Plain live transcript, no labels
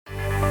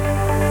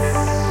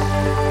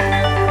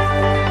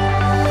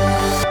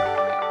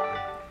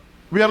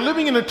We are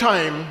living in a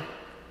time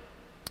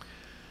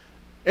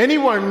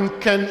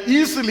anyone can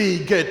easily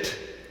get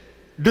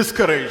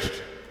discouraged.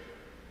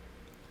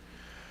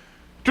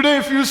 Today,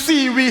 if you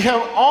see, we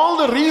have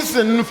all the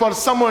reason for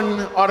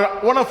someone or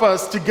one of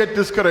us to get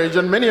discouraged,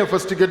 and many of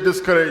us to get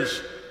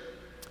discouraged.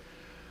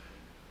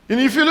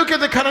 And if you look at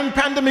the current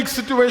pandemic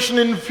situation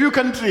in few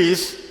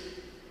countries,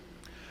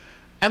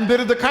 and there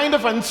is the kind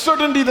of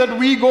uncertainty that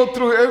we go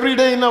through every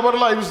day in our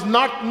lives,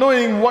 not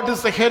knowing what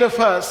is ahead of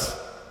us.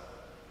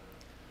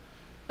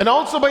 And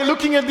also by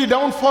looking at the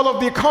downfall of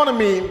the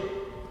economy,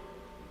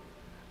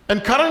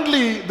 and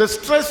currently the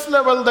stress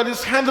level that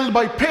is handled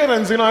by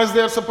parents, as they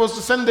are supposed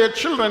to send their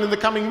children in the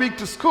coming week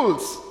to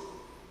schools.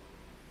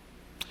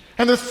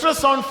 And the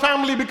stress on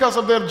family because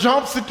of their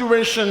job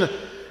situation,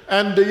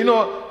 and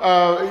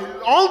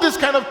all these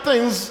kind of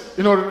things,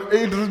 they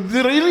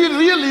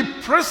really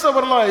press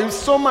our lives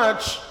so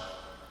much,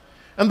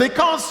 and they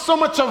cause so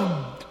much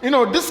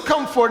of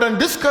discomfort and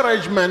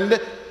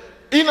discouragement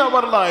in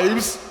our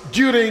lives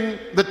during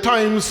the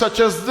times such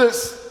as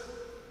this.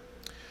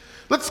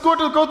 Let's go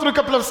through a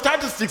couple of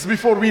statistics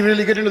before we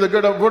really get into the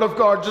Word of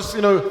God, just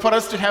for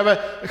us to have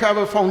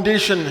a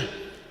foundation.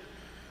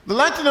 The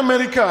Latin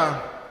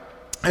America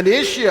and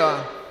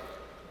Asia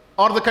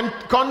or the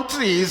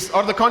countries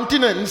or the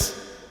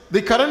continents,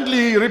 they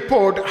currently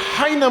report a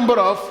high number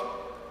of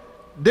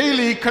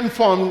daily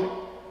confirmed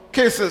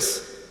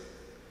cases.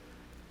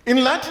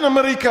 In Latin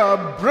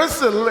America,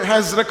 Brazil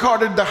has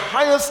recorded the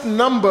highest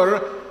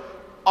number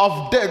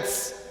of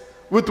deaths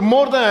with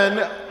more than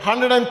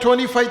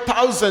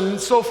 125,000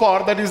 so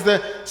far. That is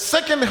the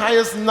second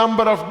highest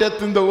number of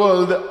deaths in the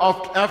world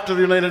after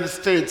the United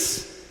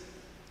States.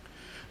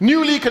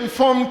 Newly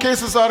confirmed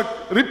cases are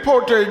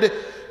reported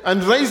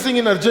and rising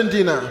in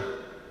Argentina.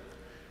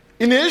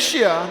 In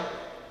Asia,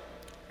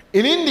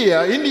 in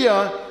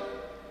India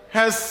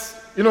has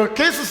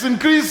cases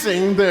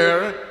increasing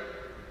there.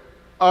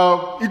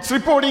 It's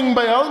reporting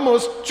by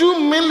almost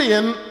 2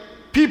 million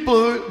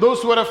people,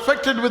 those who are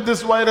affected with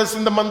this virus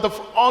in the month of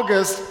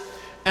August,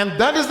 and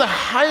that is the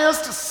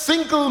highest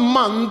single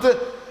month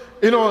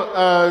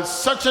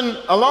such an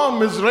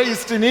alarm is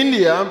raised in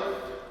India,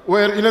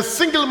 where in a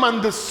single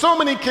month so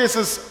many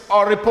cases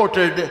are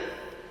reported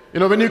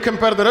when you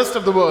compare the rest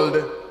of the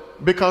world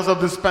because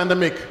of this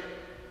pandemic.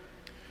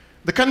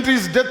 The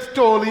country's death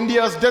toll,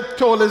 India's death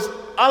toll, is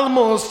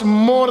almost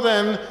more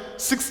than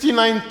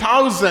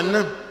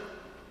 69,000.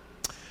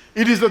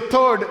 It is the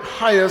third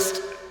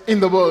highest in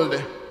the world.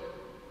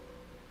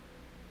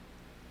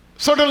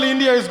 Certainly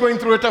India is going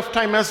through a tough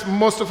time, as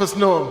most of us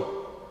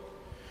know.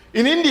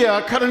 In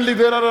India, currently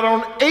there are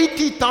around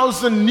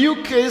 80,000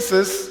 new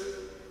cases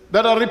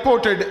that are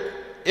reported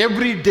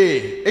every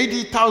day.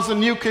 80,000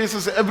 new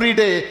cases every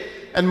day,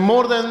 and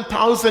more than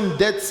 1,000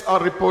 deaths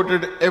are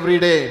reported every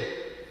day.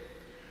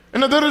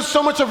 There is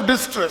so much of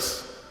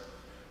distress,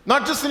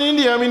 not just in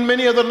India,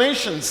 many other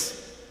nations.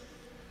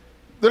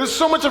 There is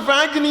so much of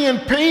agony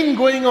and pain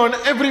going on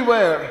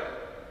everywhere.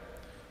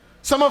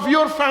 Some of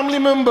your family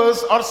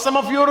members or some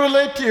of your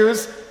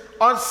relatives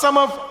or some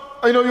of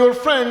your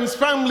friends,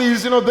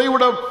 families, they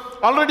would have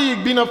already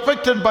been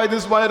affected by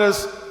this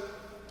virus,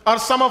 or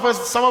some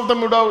of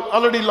them would have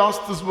already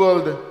lost this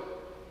world.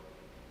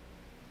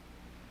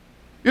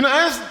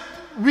 As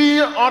we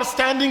are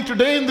standing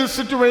today in this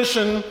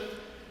situation,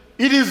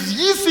 it is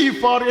easy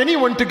for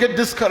anyone to get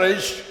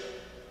discouraged.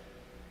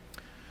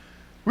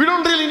 We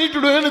don't really need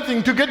to do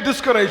anything to get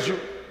discouraged.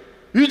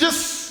 You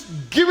just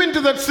give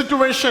into that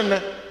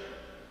situation,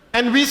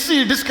 and we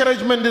see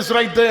discouragement is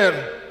right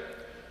there.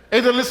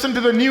 Either listen to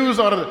the news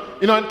or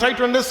try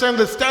to understand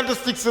the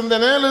statistics and the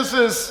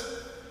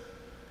analysis,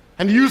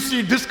 and you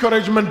see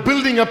discouragement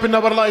building up in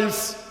our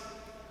lives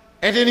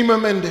at any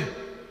moment.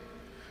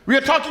 We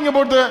are talking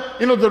about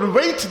the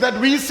weight that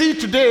we see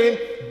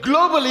today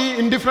globally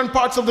in different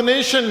parts of the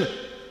nation.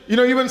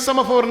 Even some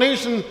of our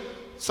nations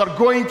are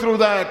going through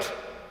that.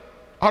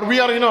 Or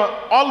we are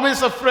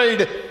always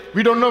afraid.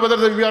 We don't know whether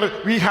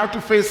we have to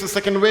face a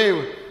second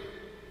wave.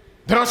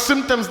 There are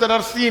symptoms that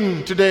are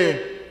seen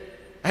today,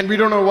 and we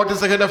don't know what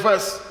is ahead of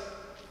us.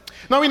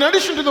 Now, in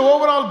addition to the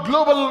overall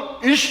global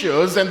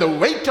issues and the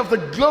weight of the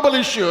global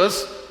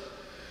issues,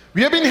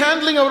 we have been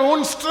handling our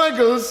own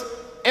struggles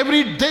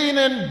every day in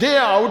and day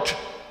out.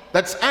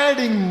 That's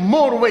adding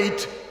more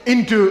weight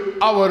into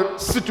our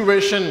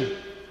situation.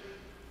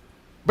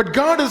 But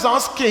God is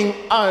asking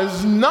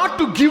us not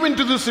to give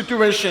into the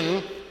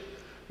situation,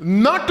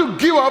 not to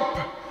give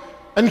up,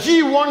 and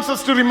He wants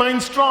us to remain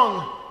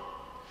strong.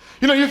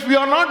 If we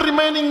are not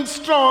remaining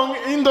strong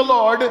in the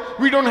Lord,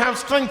 we don't have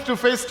strength to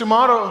face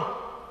tomorrow.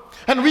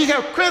 And we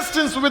have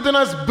questions within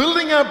us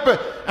building up,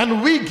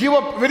 and we give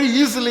up very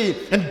easily.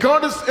 And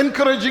God is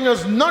encouraging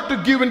us not to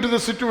give into the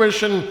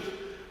situation,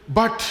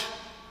 but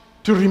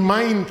to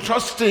remain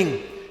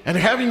trusting and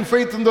having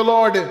faith in the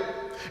Lord.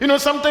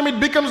 Sometimes it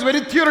becomes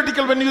very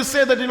theoretical when you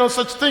say that,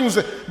 such things.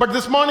 But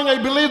this morning I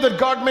believe that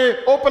God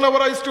may open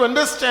our eyes to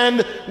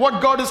understand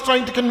what God is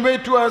trying to convey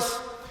to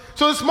us.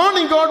 So this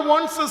morning God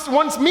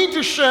wants me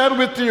to share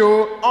with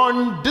you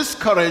on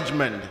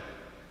discouragement.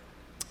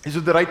 Is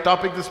it the right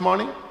topic this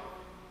morning?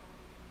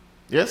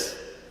 Yes?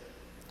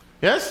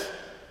 Yes?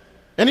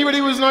 Anybody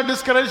who is not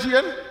discouraged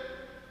here?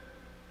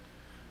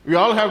 We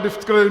all have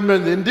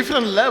discouragement in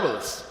different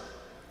levels.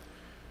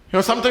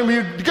 Sometimes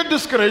we get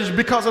discouraged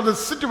because of the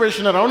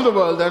situation around the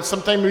world, and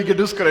sometimes we get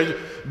discouraged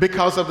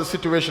because of the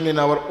situation in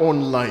our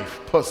own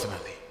life, personally.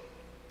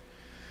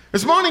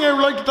 This morning I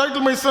would like to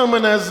title my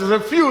sermon as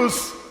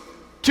Refuse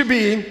to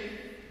be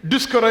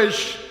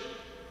Discouraged.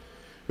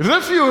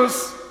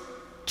 Refuse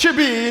to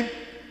be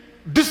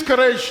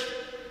discouraged.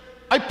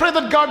 I pray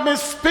that God may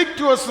speak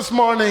to us this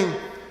morning.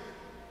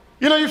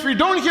 If we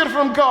don't hear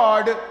from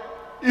God,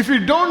 if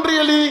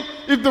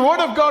the Word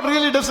of God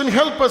really doesn't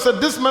help us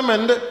at this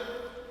moment,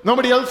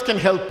 nobody else can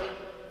help.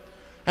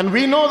 And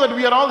we know that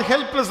we are all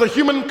helpless. The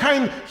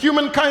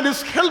humankind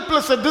is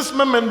helpless at this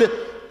moment.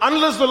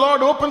 Unless the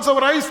Lord opens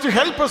our eyes to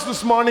help us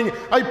this morning,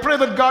 I pray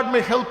that God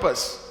may help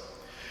us.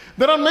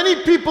 There are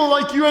many people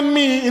like you and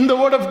me in the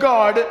Word of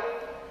God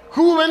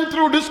who went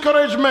through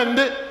discouragement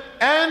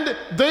and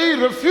they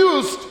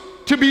refused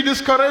to be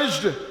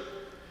discouraged.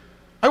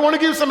 I want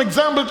to give some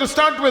example to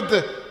start with.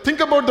 Think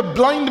about the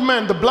blind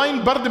man, the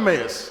blind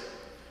Bartimaeus,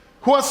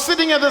 who was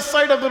sitting at the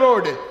side of the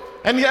road.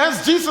 And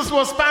as Jesus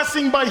was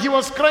passing by, he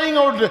was crying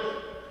out,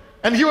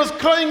 and he was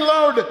crying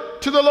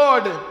loud to the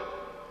Lord.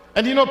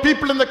 And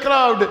people in the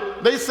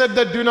crowd, they said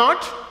that do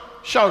not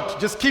shout,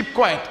 just keep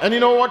quiet. And you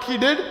know what he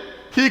did?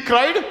 He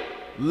cried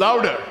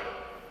louder.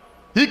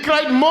 He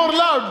cried more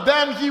loud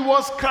than he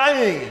was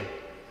crying.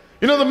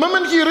 The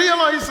moment he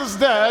realizes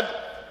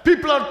that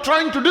people are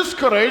trying to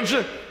discourage,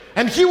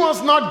 and he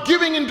was not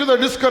giving into the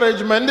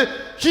discouragement,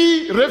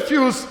 he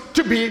refused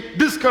to be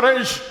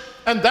discouraged.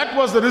 And that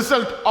was the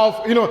result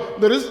of,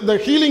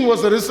 the healing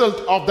was the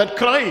result of that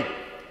cry.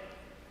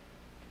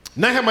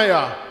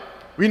 Nehemiah,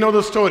 we know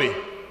the story.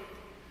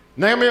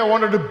 Nehemiah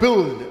wanted to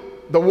build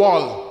the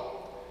wall.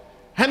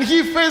 And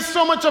he faced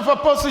so much of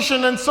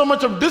opposition and so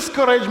much of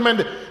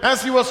discouragement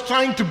as he was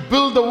trying to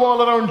build the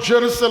wall around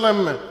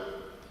Jerusalem.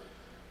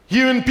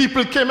 Even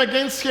people came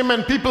against him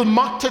and people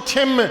mocked at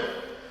him.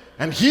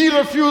 And he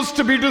refused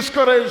to be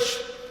discouraged.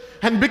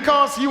 And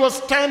because he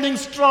was standing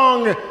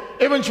strong,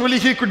 eventually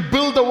he could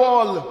build the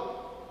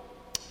wall.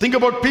 Think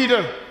about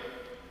Peter.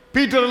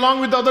 Peter,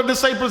 along with the other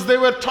disciples, they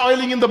were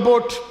toiling in the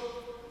boat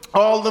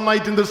all the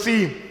night in the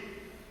sea.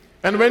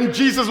 And when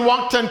Jesus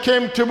walked and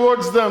came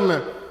towards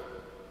them,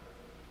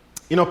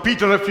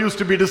 Peter refused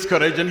to be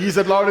discouraged. And he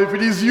said, Lord, if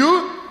it is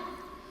you,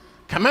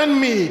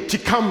 command me to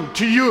come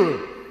to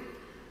you.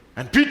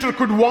 And Peter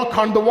could walk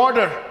on the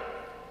water.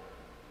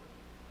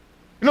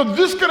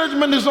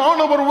 Discouragement is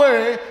on our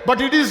way, but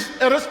it is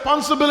a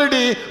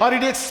responsibility, or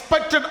it is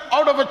expected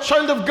out of a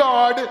child of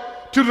God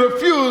to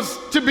refuse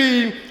to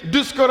be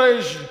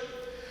discouraged.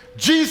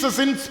 Jesus,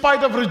 in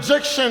spite of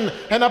rejection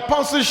and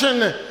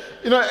opposition,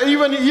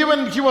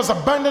 even he was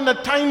abandoned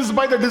at times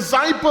by the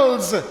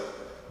disciples,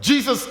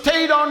 Jesus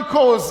stayed on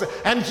course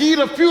and he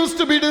refused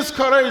to be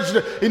discouraged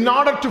in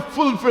order to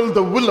fulfill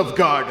the will of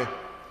God,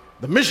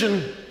 the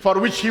mission for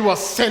which he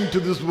was sent to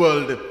this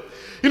world.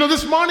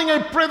 This morning I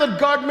pray that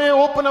God may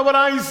open our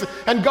eyes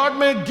and God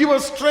may give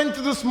us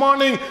strength this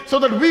morning so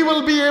that we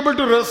will be able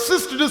to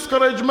resist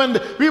discouragement.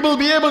 We will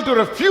be able to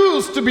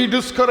refuse to be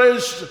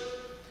discouraged.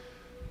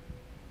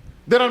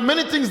 There are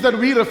many things that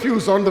we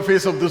refuse on the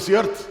face of this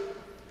earth.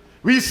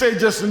 We say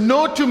just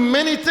no to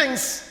many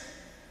things.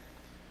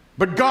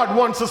 But God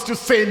wants us to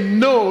say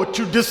no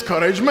to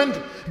discouragement.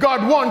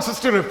 God wants us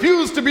to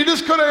refuse to be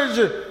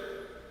discouraged.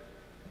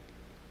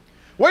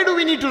 Why do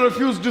we need to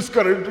refuse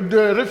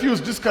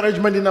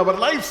discouragement in our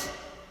lives?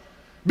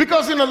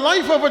 Because in the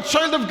life of a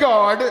child of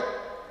God,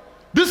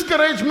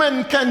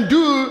 discouragement can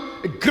do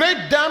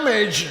great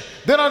damage.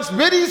 There are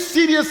very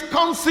serious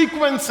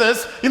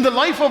consequences in the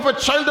life of a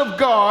child of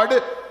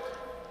God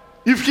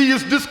if he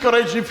is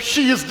discouraged, if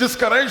she is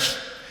discouraged.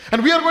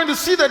 And we are going to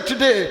see that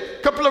today.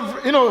 A couple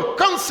of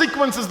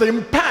consequences, the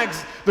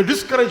impacts the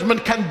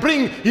discouragement can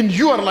bring in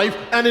your life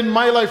and in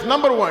my life.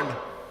 Number one,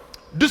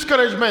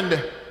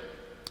 discouragement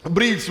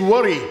breeds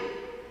worry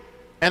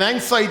and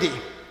anxiety,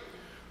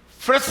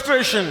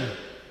 frustration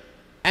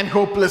and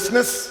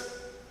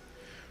hopelessness.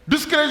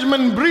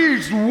 Discouragement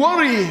breeds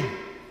worry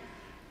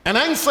and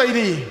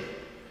anxiety,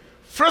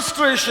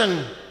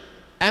 frustration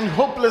and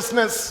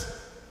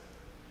hopelessness.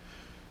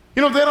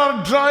 There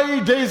are dry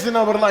days in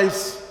our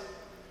lives.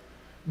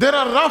 There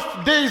are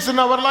rough days in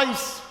our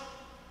lives.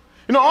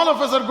 All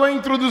of us are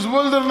going through this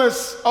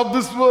wilderness of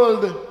this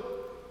world.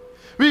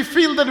 We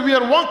feel that we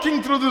are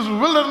walking through this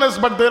wilderness,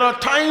 but there are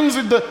times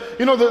in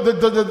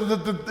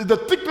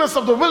the thickness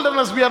of the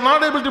wilderness, we are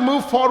not able to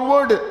move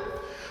forward.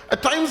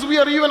 At times we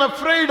are even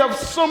afraid of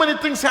so many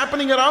things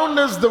happening around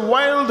us, the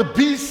wild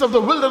beasts of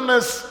the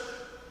wilderness.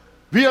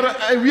 We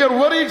are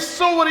worried,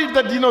 so worried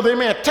that, they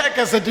may attack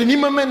us at any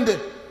moment.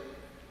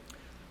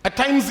 At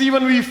times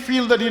even we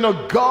feel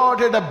that,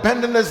 God had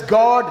abandoned us,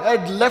 God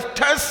had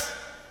left us.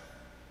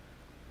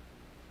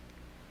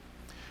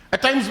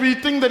 At times we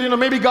think that,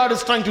 maybe God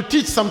is trying to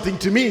teach something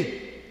to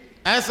me.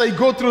 As I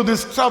go through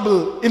this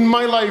trouble in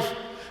my life,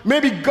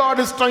 Maybe God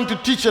is trying to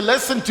teach a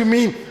lesson to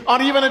me,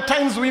 or even at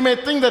times we may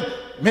think that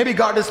maybe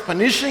God is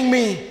punishing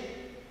me.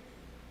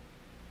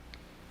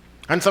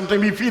 And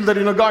sometimes we feel that,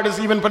 God is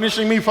even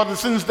punishing me for the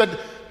sins that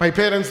my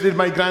parents did,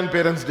 my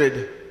grandparents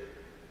did.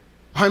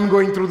 I'm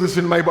going through this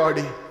in my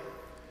body.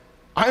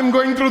 I'm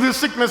going through this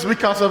sickness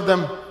because of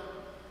them.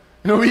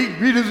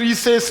 We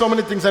say so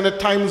many things, and at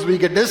times we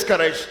get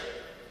discouraged.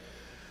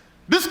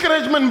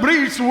 Discouragement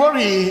breeds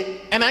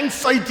worry and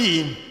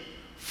anxiety,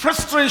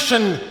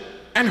 frustration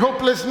and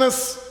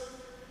hopelessness.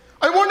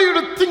 I want you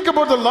to think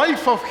about the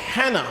life of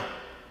Hannah.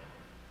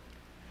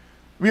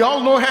 We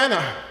all know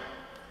Hannah.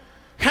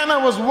 Hannah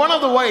was one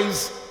of the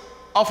wives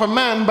of a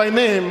man by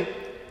name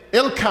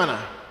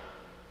Elkanah.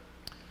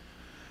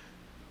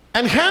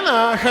 And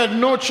Hannah had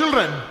no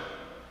children.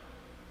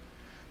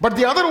 But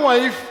the other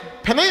wife,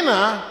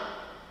 Peninnah,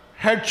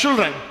 had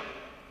children.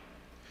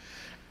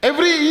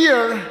 Every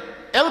year,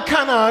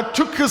 Elkanah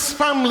took his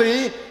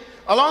family,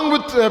 along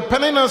with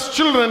Peninnah's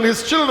children,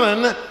 his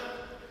children.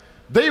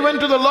 They went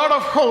to the Lord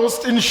of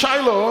hosts in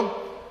Shiloh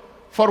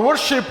for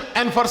worship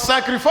and for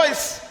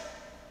sacrifice.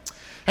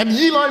 And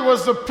Eli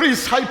was the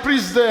priest, high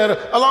priest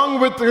there, along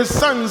with his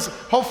sons,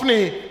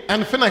 Hophni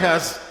and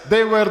Phinehas.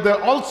 They were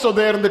also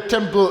there in the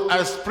temple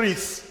as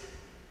priests.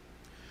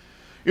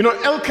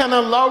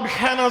 Elkanah loved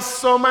Hannah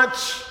so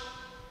much.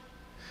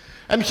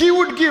 And he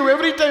would give,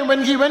 every time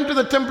when he went to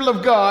the temple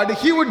of God,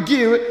 he would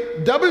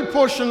give double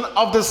portion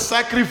of the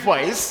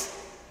sacrifice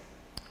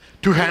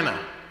to Hannah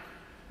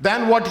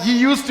than what he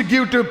used to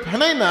give to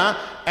Peninnah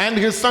and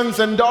his sons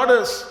and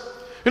daughters.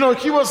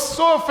 He was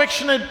so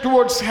affectionate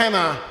towards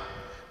Hannah.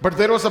 But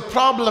there was a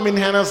problem in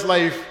Hannah's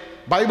life.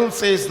 Bible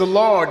says the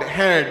Lord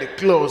had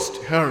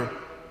closed her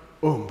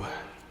womb.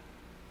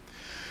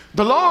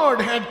 The Lord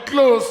had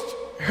closed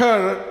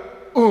her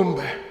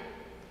womb.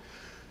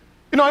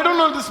 I don't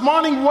know this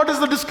morning what is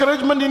the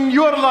discouragement in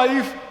your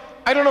life.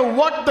 I don't know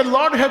what the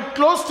Lord had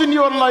closed in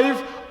your life,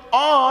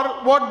 or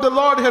what the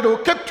Lord had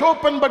kept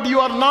open but you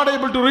are not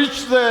able to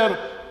reach there.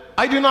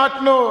 I do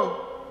not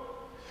know.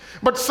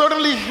 But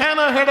certainly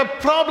Hannah had a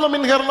problem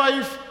in her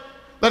life,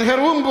 that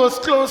her womb was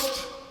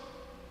closed.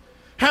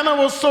 Hannah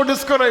was so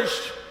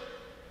discouraged.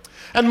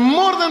 And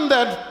more than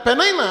that,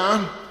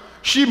 Peninnah,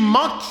 she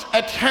mocked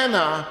at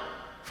Hannah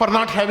for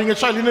not having a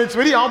child. It's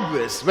very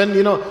obvious when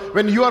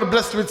you are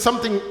blessed with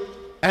something,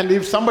 and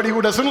if somebody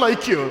who doesn't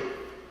like you,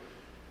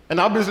 and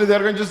obviously they're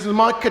going to just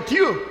mock at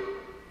you.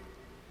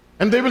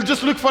 And they will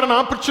just look for an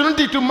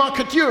opportunity to mock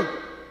at you.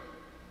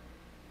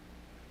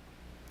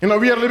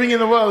 We are living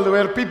in a world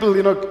where people,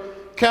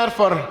 care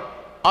for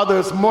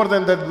others more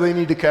than that they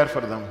need to care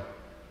for them.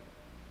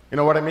 You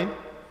know what I mean?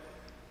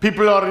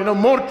 People are,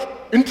 more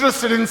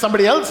interested in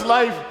somebody else's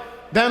life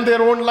than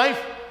their own life.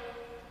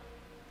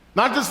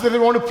 Not just that they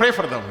want to pray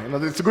for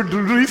them. It's a good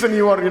reason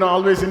you are,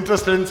 always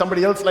interested in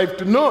somebody else's life,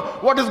 to know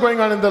what is going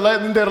on in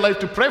their life,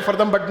 to pray for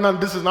them. But no,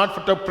 this is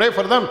not to pray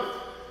for them.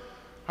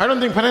 I don't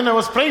think Peninnah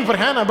was praying for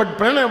Hannah, but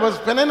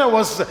Peninnah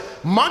was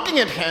mocking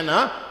at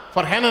Hannah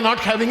for Hannah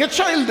not having a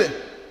child.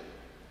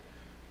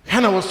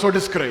 Hannah was so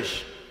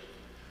discouraged.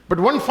 But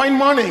one fine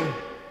morning,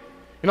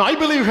 I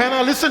believe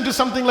Hannah listened to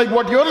something like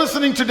what you're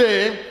listening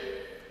today,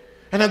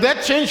 and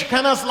that changed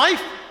Hannah's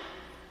life.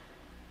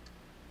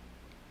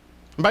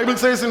 The Bible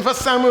says in 1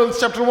 Samuel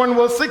chapter 1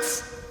 verse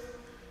 6,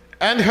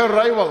 and her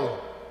rival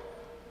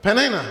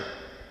Peninnah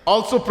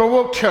also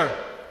provoked her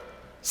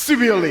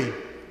severely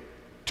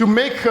to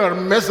make her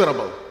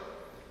miserable,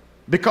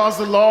 because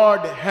the Lord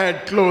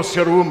had closed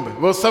her womb.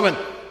 Verse 7,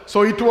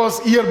 so it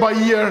was year by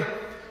year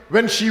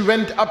when she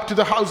went up to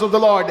the house of the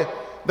Lord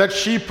that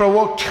she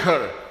provoked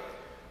her.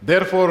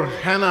 Therefore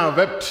Hannah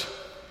wept,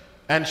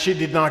 and she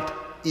did not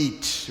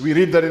eat. We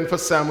read that in 1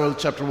 Samuel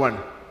chapter 1.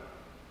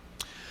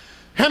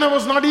 Hannah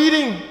was not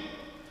eating,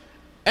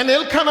 and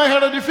Elkanah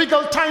had a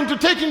difficult time to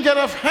taking care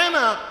of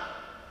Hannah,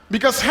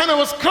 because Hannah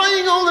was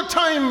crying all the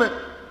time.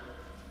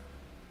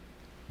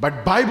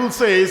 But Bible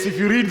says, if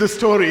you read the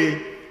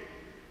story,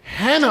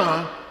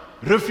 Hannah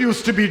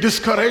refused to be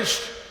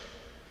discouraged.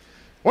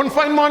 One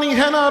fine morning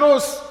Hannah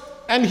arose,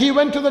 and he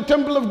went to the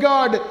temple of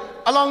God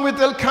along with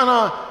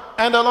Elkanah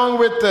and along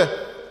with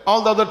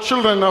all the other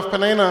children of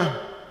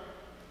Peninnah.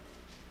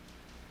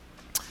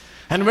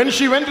 And when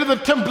she went to the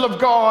temple of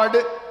God,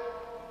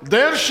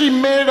 there she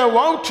made a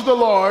vow to the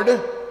Lord.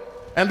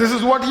 And this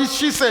is what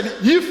she said,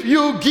 if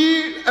you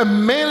give a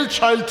male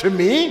child to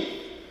me,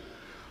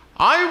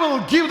 I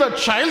will give the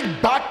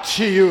child back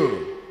to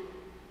you.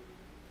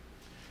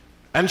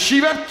 And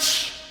she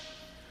wept.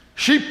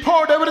 She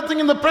poured everything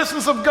in the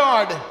presence of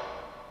God.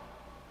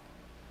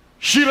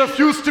 She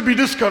refused to be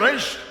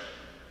discouraged.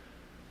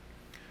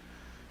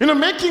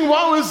 Making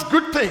vow is a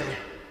good thing.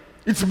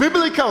 It's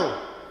biblical.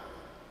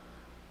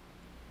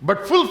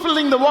 But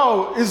fulfilling the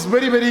vow is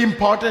very, very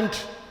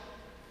important.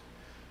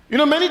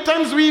 Many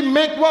times we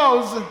make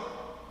vows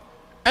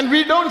and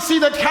we don't see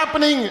that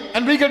happening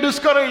and we get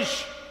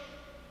discouraged.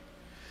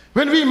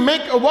 When we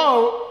make a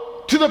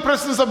vow to the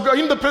presence of God,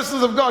 in the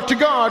presence of God, to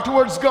God,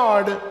 towards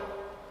God,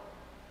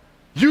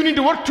 you need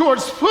to work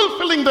towards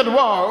fulfilling that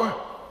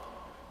vow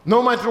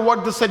no matter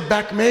what the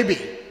setback may be.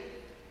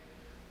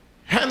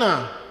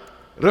 Hannah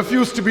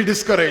refused to be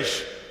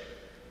discouraged.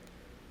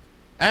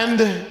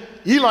 And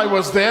Eli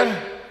was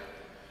there.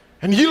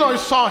 And Eli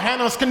saw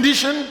Hannah's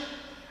condition.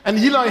 And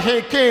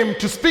Eli came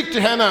to speak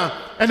to Hannah.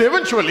 And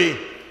eventually,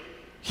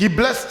 he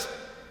blessed.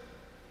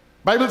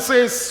 Bible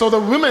says, so the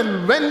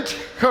woman went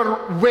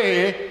her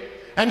way.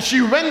 And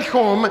she went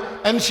home.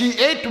 And she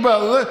ate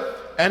well.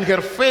 And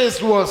her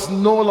face was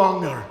no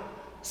longer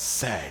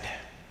sad.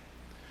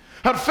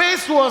 Her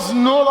face was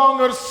no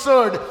longer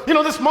sad.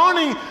 This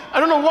morning, I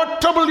don't know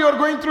what trouble you are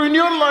going through in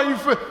your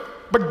life,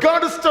 but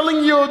God is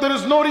telling you there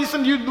is no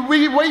reason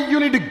why you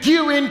need to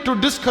give in to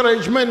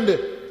discouragement.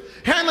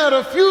 Hannah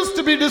refused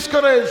to be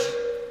discouraged.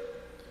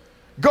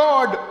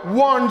 God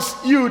wants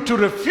you to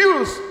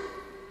refuse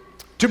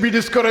to be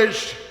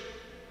discouraged.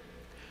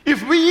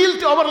 If we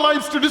yield our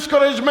lives to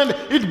discouragement,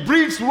 it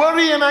breeds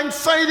worry and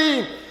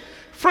anxiety.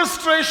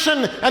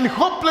 Frustration and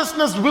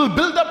hopelessness will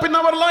build up in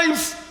our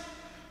lives.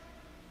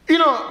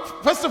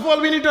 First of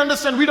all, we need to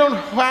understand we don't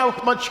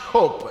have much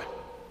hope.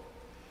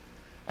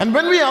 And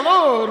when we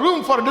allow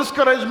room for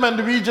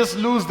discouragement, we just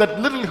lose that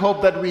little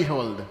hope that we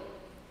hold.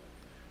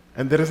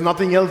 And there is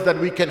nothing else that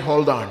we can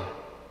hold on.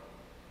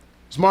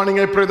 This morning,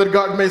 I pray that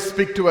God may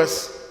speak to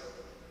us.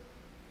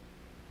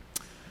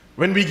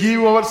 When we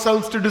give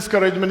ourselves to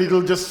discouragement, it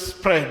will just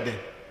spread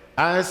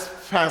as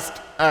fast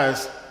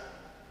as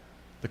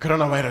the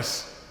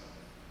coronavirus.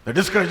 The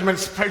discouragement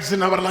spreads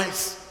in our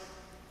lives.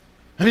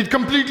 And it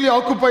completely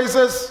occupies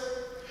us.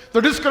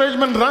 The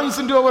discouragement runs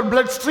into our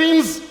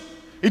bloodstreams.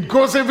 It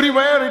goes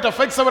everywhere. It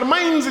affects our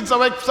minds. It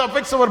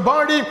affects our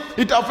body.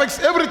 It affects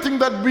everything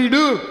that we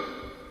do.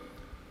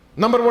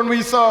 Number one,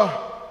 we saw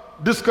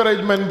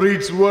discouragement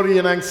breeds worry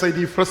and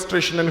anxiety,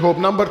 frustration and hope.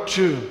 Number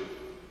two,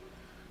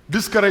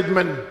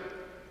 discouragement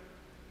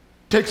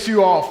takes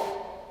you off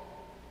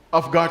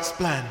of God's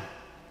plan.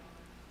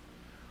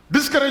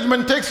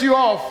 Discouragement takes you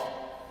off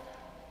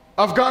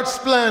of God's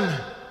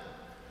plan.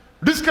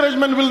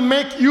 Discouragement will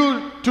make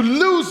you to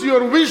lose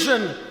your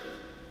vision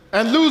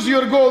and lose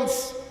your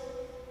goals.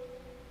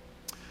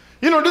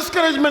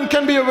 Discouragement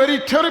can be a very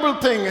terrible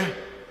thing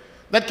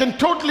that can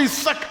totally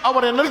suck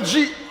our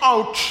energy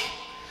out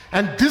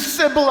and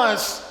disable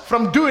us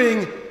from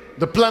doing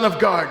the plan of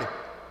God.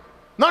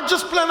 Not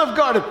just plan of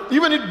God,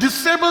 even it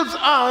disables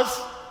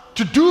us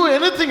to do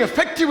anything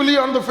effectively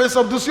on the face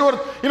of this earth.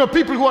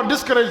 People who are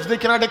discouraged, they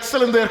cannot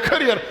excel in their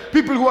career.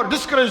 People who are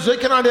discouraged, they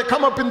cannot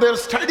come up in their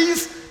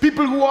studies.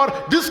 People who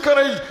are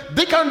discouraged,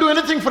 they can't do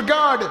anything for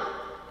God.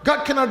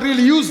 God cannot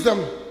really use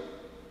them.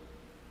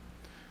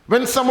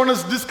 When someone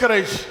is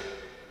discouraged,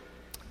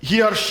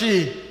 he or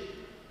she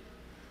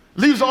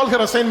leaves all her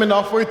assignment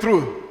halfway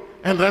through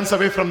and runs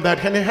away from that.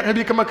 Have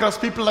you come across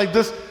people like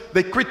this?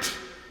 They quit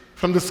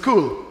from the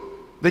school.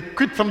 They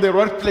quit from their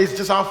workplace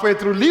just halfway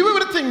through, leave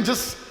everything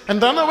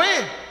and run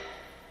away.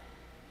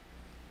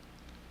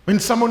 When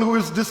someone who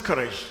is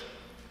discouraged,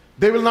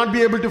 they will not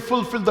be able to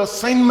fulfill the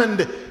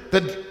assignment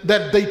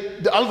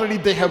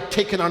that they have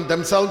taken on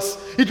themselves.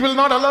 It will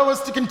not allow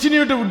us to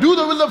continue to do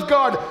the will of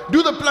God,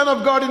 do the plan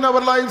of God in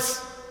our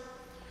lives.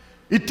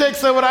 It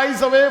takes our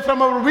eyes away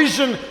from our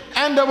vision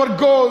and our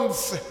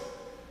goals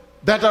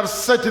that are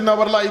set in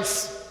our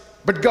lives.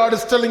 But God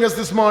is telling us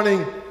this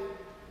morning,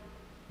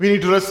 we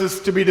need to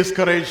resist to be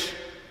discouraged.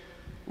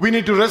 We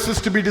need to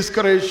resist to be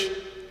discouraged.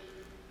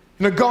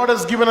 God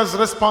has given us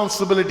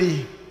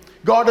responsibility.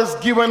 God has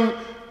given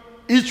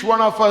each one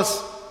of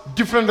us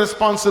different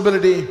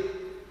responsibility.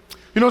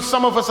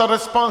 Some of us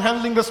are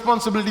handling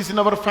responsibilities in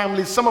our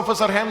families. Some of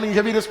us are handling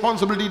heavy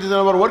responsibilities in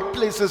our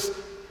workplaces,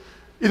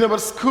 in our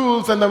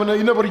schools, and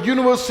in our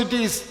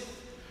universities.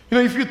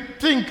 If you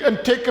think and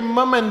take a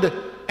moment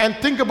and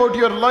think about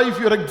your life,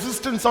 your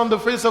existence on the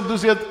face of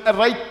this earth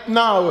right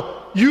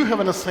now, you have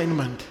an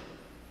assignment.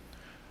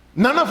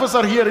 None of us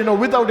are here,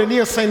 without any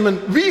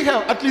assignment. We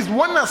have at least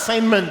one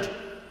assignment.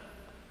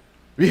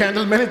 We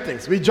handle many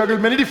things. We juggle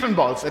many different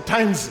balls at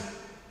times.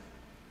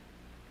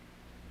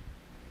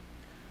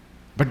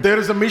 But there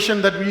is a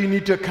mission that we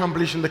need to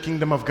accomplish in the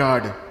kingdom of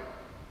God.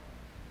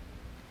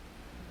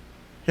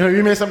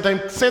 You may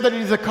sometimes say that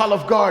it is a call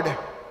of God,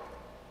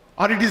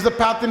 or it is the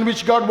path in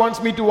which God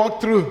wants me to walk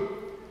through,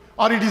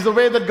 or it is the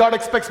way that God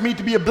expects me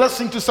to be a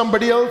blessing to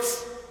somebody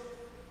else.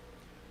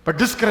 But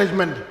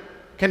discouragement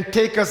can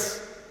take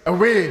us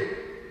away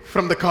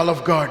from the call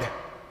of God.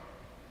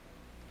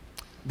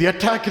 The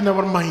attack in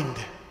our mind,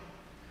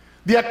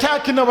 the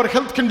attack in our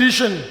health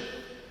condition,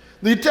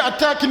 the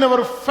attack in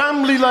our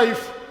family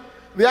life,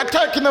 the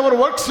attack in our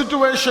work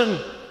situation,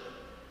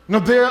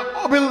 they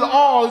will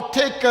all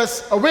take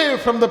us away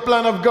from the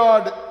plan of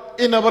God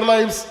in our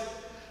lives.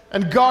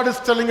 And God is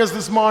telling us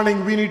this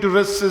morning, we need to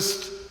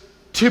resist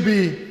to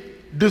be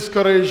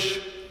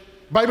discouraged.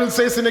 Bible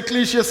says in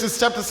Ecclesiastes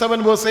chapter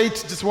 7 verse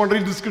 8, just want to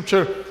read the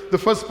scripture, the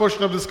first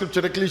portion of the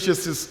scripture,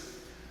 Ecclesiastes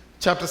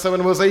chapter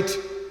 7 verse 8.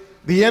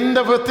 The end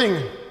of a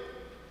thing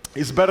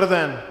is better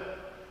than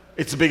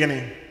its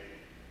beginning.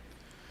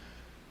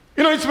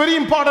 It's very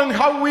important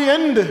how we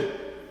end.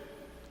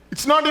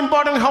 It's not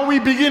important how we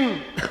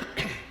begin.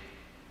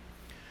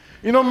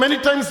 Many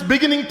times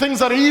beginning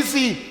things are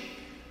easy,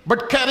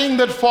 but carrying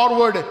that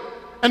forward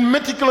and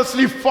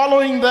meticulously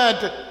following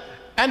that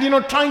and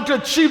trying to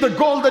achieve the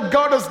goal that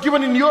God has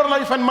given in your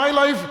life and my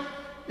life,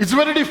 it's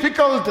very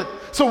difficult.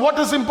 So what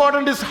is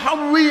important is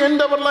how we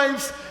end our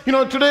lives.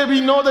 Today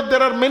we know that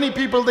there are many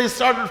people, they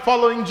started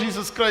following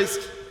Jesus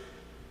Christ.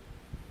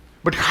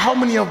 But how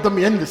many of them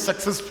end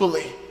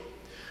successfully?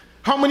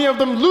 How many of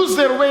them lose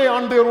their way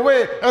on their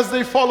way as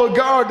they follow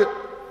God?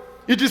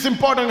 It is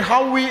important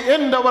how we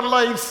end our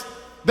lives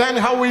than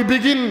how we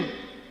begin.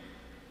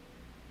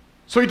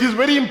 So it is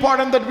very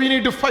important that we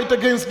need to fight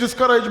against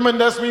discouragement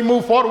as we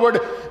move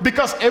forward,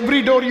 because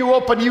every door you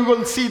open, you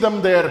will see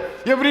them there.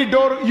 Every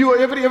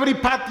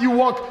path you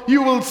walk,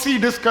 you will see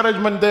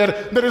discouragement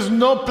there. There is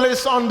no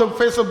place on the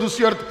face of this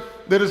earth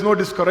there is no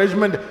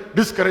discouragement.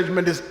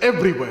 Discouragement is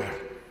everywhere.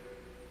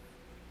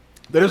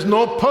 There is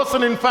no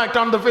person, in fact,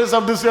 on the face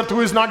of this earth who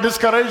is not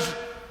discouraged.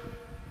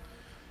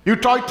 You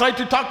try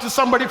to talk to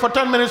somebody for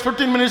 10 minutes,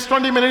 15 minutes,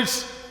 20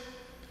 minutes,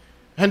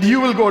 and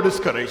you will go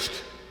discouraged.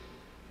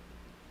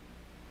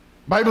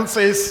 Bible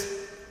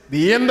says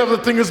the end of the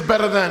thing is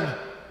better than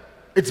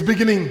its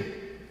beginning.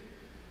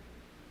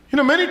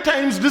 Many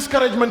times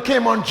discouragement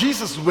came on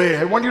Jesus' way.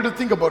 I want you to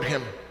think about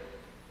him.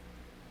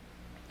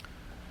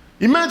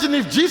 Imagine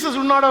if Jesus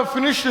would not have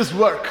finished his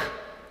work.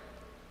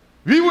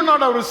 We would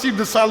not have received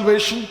the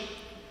salvation.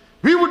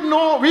 We would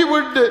not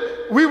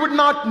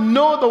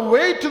know the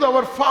way to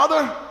our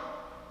Father.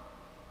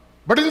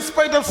 But in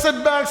spite of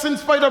setbacks, in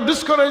spite of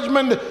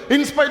discouragement,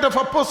 in spite of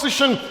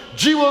opposition,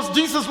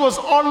 Jesus was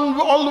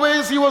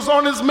always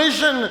on his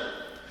mission.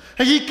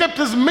 And he kept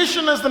his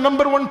mission as the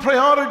number one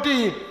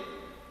priority.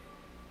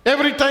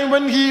 Every time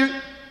when he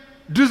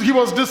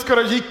was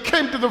discouraged, he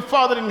came to the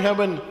Father in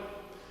heaven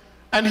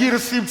and he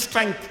received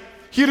strength.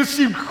 He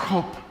received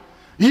hope.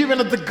 Even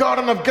at the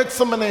Garden of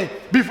Gethsemane,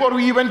 before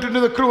he went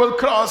into the cruel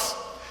cross,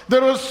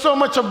 there was so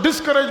much of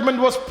discouragement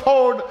was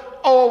poured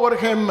over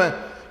him,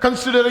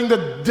 considering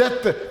the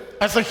death,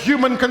 as a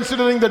human,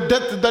 considering the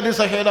death that is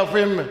ahead of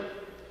him.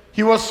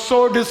 He was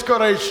so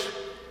discouraged.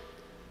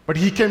 But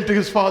he came to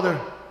his Father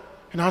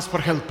and asked for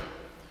help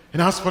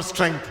and asked for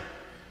strength.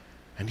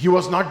 And he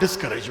was not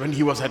discouraged when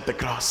he was at the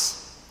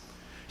cross.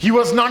 He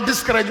was not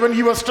discouraged when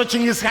he was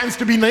stretching his hands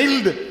to be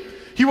nailed.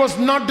 He was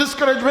not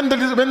discouraged when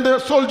the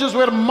soldiers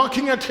were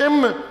mocking at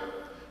him.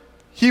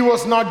 He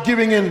was not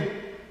giving in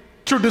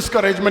to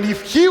discouragement.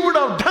 If he would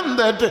have done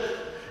that,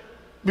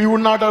 we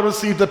would not have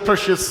received the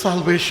precious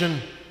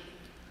salvation.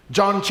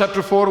 John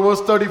chapter 4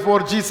 verse 34,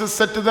 Jesus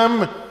said to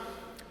them,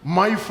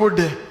 "My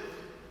food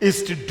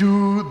is to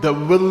do the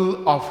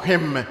will of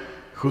him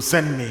who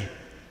sent me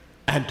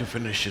and to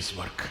finish his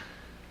work."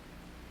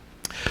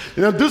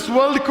 This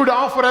world could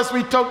offer, as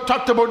we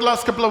talked about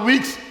last couple of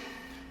weeks,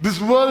 this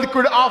world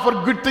could offer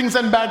good things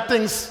and bad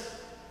things.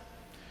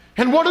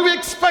 And what do we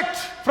expect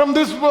from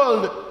this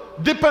world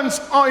depends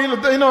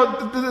on,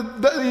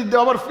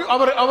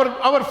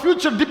 our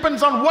future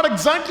depends on what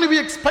exactly we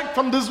expect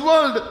from this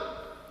world.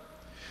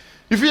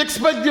 If we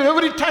expect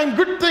every time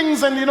good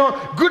things and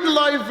good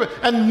life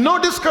and no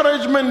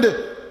discouragement,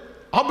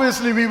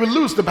 obviously we will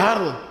lose the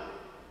battle.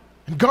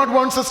 And God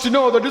wants us to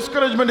know the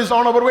discouragement is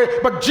on our way.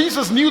 But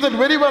Jesus knew that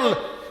very well.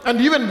 And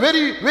even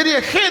very, very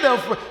ahead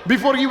of,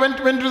 before he went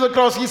to the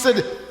cross, he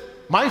said,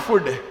 "My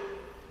food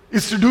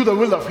is to do the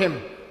will of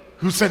him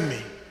who sent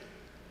me."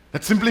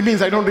 That simply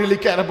means I don't really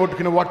care about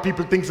what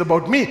people think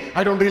about me.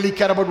 I don't really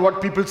care about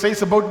what people say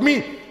about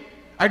me.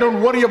 I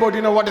don't worry about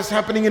what is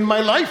happening in my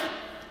life.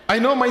 I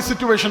know my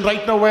situation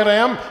right now where I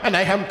am, and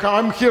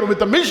I'm here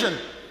with a mission.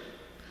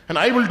 And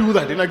I will do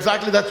that.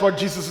 Exactly that's what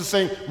Jesus is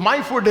saying.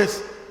 My food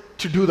is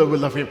to do the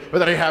will of him.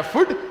 Whether I have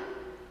food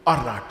or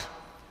not.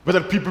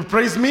 Whether people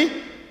praise me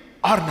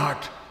or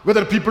not.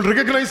 Whether people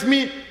recognize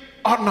me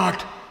or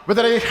not.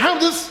 Whether I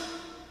have this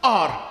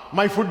or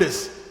my food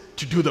is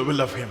to do the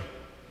will of him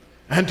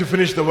and to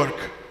finish the work.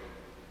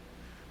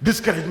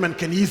 Discouragement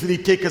can easily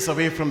take us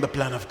away from the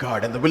plan of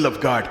God and the will of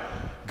God.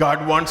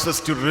 God wants us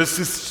to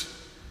resist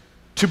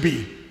to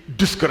be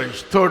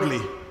discouraged.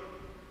 Thirdly,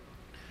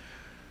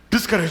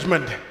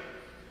 discouragement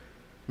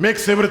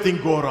makes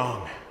everything go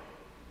wrong.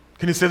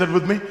 Can you say that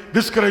with me?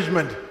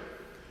 Discouragement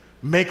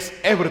makes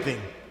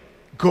everything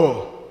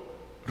go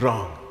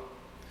wrong.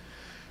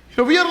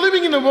 We are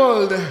living in a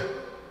world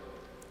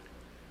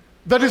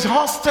that is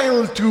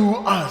hostile to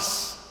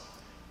us,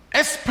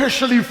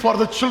 especially for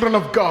the children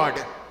of God.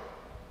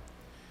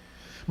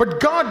 But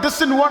God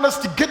doesn't want us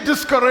to get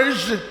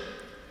discouraged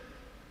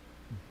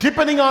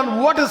depending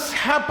on what is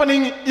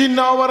happening in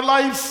our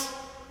lives.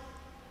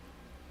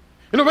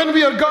 When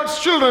we are God's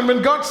children,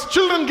 when God's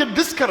children get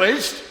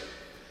discouraged,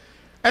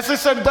 as I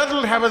said, that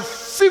will have a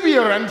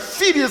severe and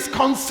serious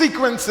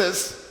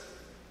consequences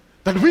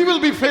that we will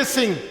be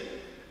facing,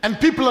 and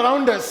people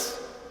around us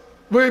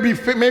may be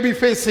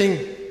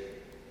facing.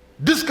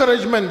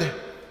 Discouragement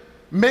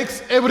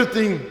makes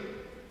everything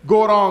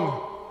go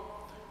wrong.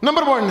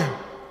 Number one,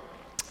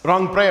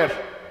 wrong prayer.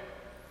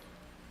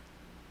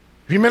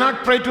 We may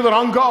not pray to the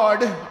wrong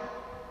God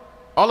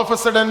all of a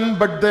sudden,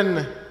 but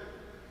then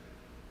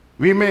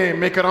We may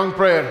make a wrong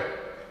prayer.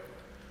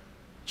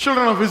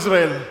 Children of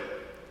Israel,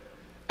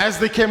 as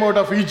they came out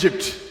of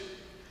Egypt,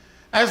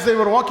 as they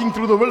were walking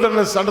through the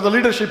wilderness under the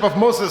leadership of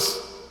Moses,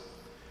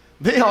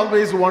 they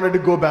always wanted to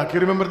go back. You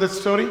remember that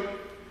story?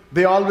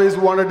 They always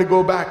wanted to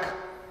go back.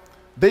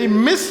 They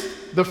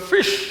missed the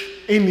fish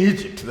in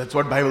Egypt. That's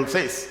what the Bible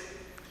says.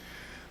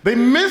 They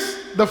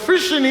missed the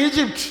fish in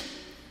Egypt,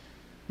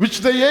 which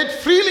they ate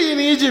freely in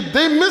Egypt.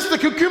 They missed the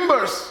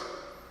cucumbers,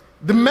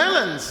 the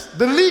melons,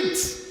 the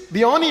leeks,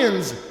 the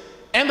onions,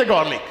 and the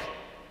garlic.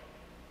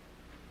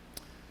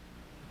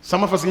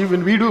 Some of us,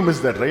 even we do miss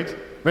that, right?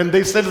 When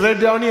they said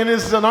red onion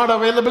is not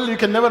available, you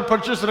can never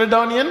purchase red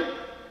onion.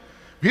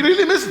 We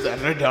really miss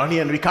that red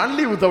onion. We can't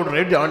live without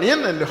red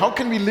onion, and how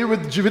can we live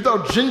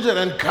without ginger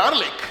and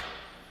garlic?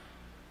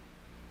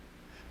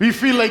 We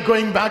feel like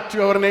going back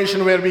to our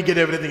nation where we get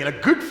everything in a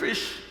good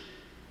fish,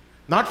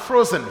 not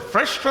frozen,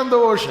 fresh from the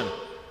ocean.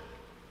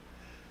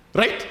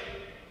 Right?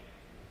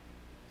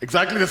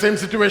 Exactly the same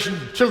situation,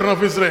 children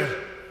of Israel.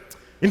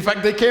 In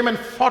fact, they came and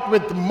fought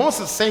with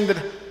Moses, saying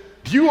that,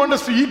 do you want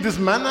us to eat this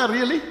manna,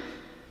 really?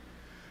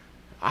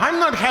 I'm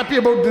not happy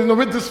about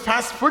with this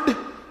fast food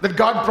that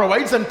God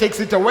provides and takes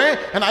it away,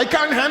 and I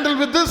can't handle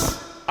with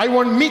this. I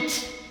want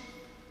meat.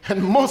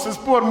 And Moses,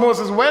 poor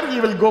Moses, where he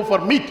will go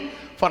for meat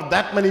for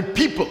that many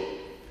people?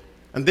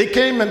 And they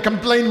came and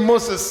complained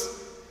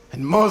Moses,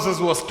 and Moses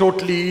was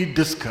totally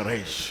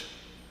discouraged.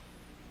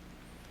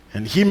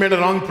 And he made a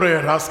wrong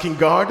prayer, asking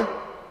God,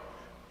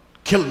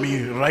 kill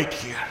me right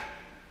here.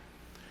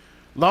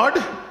 Lord,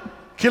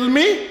 kill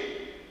me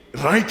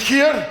right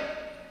here.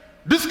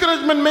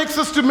 Discouragement makes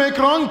us to make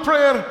wrong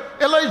prayer.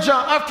 Elijah,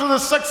 after the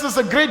success,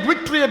 a great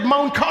victory at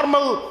Mount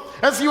Carmel,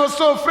 as he was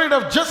so afraid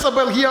of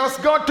Jezebel, he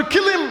asked God to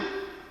kill him.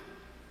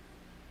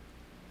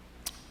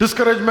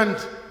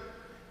 Discouragement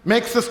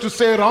makes us to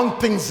say wrong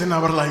things in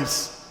our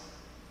lives.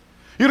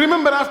 You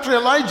remember after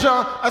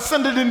Elijah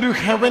ascended into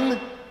heaven,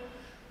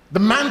 the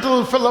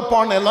mantle fell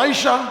upon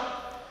Elisha,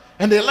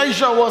 and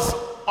Elisha was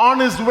on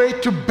his way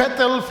to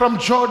Bethel from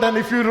Jordan,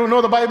 if you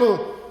know the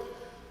Bible.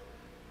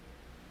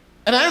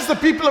 And as the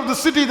people of the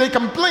city, they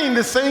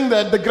complained, saying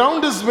that the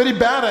ground is very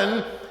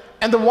barren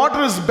and the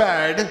water is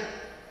bad.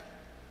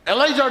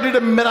 Elijah did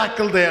a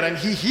miracle there, and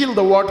he healed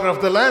the water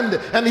of the land,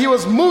 and he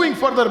was moving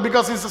further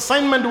because his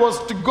assignment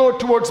was to go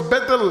towards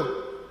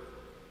Bethel.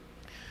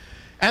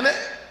 And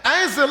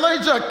as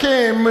Elijah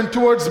came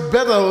towards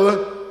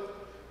Bethel,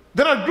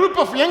 there are a group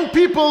of young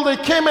people, they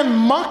came and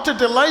mocked at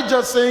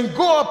Elijah, saying,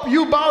 go up,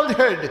 you bald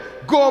head,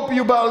 go up,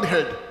 you bald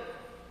head.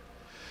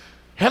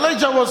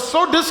 Elijah was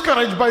so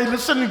discouraged by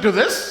listening to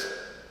this.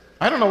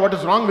 I don't know what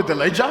is wrong with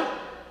Elijah,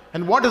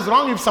 and what is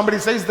wrong if somebody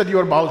says that you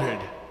are bald head.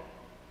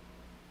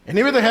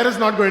 Anyway, the hair is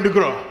not going to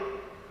grow.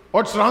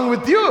 What's wrong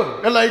with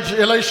you,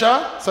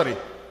 Elisha? Sorry.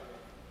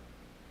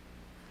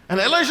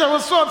 And Elisha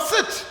was so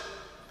upset.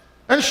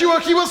 And he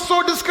was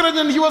so discouraged,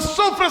 and he was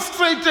so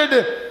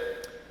frustrated.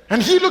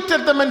 And he looked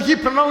at them and he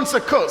pronounced a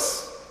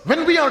curse.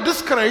 When we are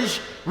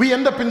discouraged, we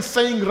end up in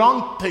saying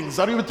wrong things.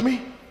 Are you with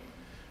me?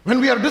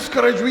 When we are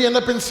discouraged, we end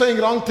up in saying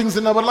wrong things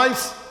in our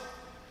lives.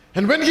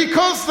 And when he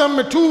cursed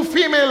them, 2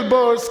 female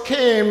birds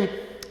came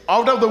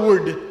out of the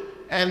wood,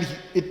 and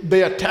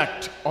they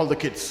attacked all the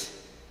kids.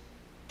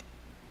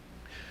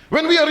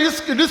 When we are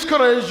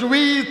discouraged,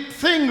 we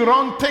think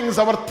wrong things.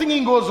 Our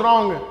thinking goes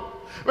wrong.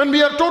 When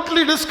we are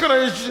totally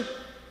discouraged,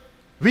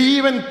 we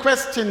even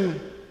question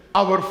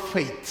our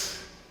faith.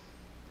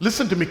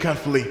 Listen to me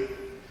carefully.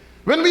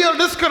 When we are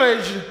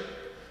discouraged,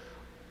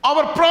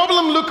 our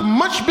problems look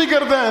much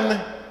bigger than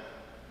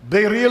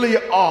they really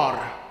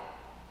are.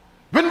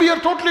 When we are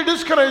totally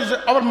discouraged,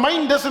 our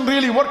mind doesn't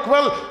really work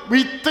well.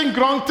 We think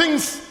wrong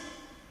things.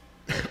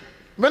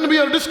 When we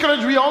are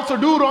discouraged, we also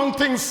do wrong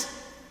things.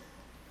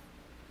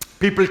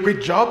 People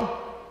quit job,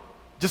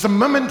 just a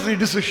momentary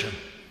decision,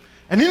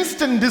 an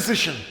instant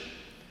decision.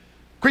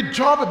 Quit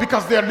job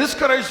because they are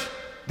discouraged.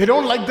 They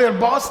don't like their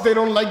boss. They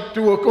don't like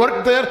to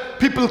work there.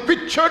 People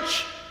quit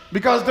church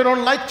because they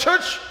don't like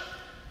church.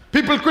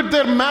 People quit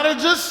their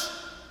marriages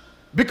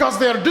because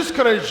they are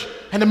discouraged.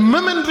 And a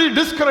momentary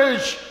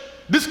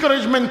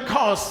discouragement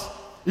cause,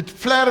 it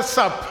flares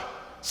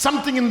up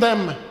something in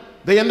them.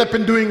 They end up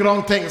in doing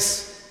wrong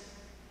things.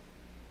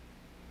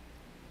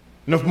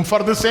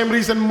 For the same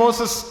reason,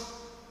 Moses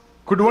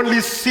could only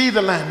see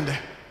the land.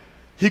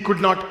 He could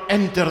not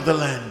enter the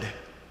land.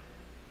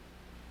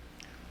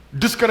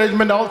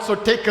 Discouragement also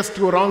takes us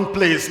to a wrong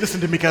place. Listen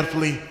to me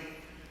carefully.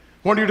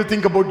 I want you to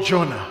think about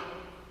Jonah.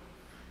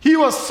 He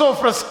was so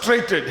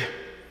frustrated.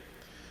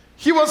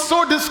 He was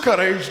so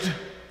discouraged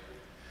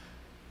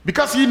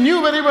because he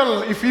knew very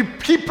well if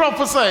he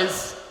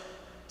prophesies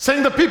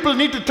saying the people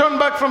need to turn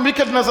back from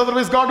wickedness,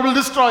 otherwise God will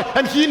destroy.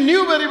 And he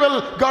knew very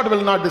well God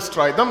will not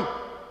destroy them.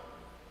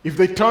 If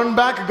they turn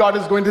back, God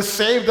is going to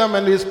save them,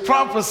 and his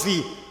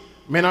prophecy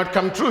may not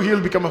come true. He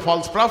will become a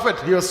false prophet.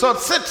 He was so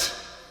upset.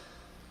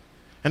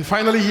 And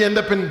finally, he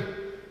ended up in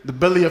the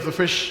belly of the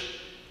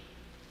fish.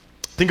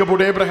 Think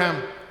about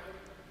Abraham.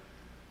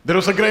 There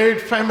was a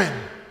great famine,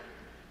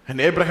 and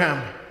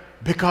Abraham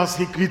because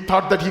he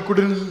thought that he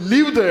couldn't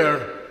live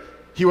there.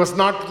 He was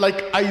not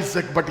like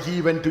Isaac, but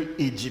he went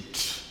to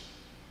Egypt.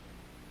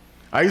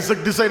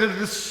 Isaac decided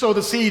to sow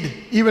the seed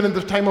even in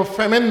the time of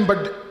famine,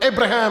 but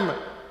Abraham,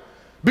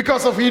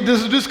 because of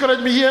his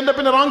discouragement, he ended up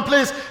in the wrong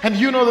place. And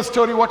you know the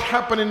story, what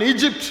happened in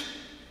Egypt.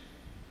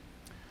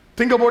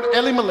 Think about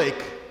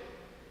Elimelech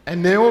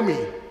and Naomi.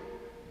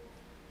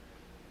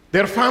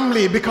 Their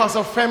family, because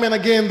of famine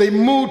again, they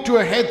moved to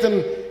a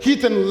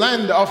heathen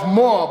land of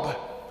Moab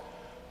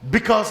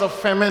because of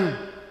famine.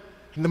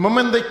 And the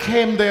moment they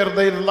came there,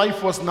 their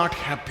life was not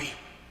happy.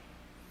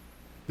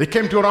 They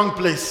came to a wrong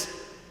place.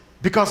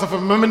 Because of a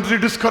momentary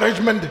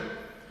discouragement,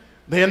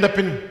 they end up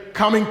in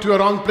coming to a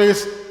wrong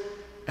place.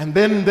 And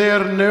then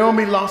there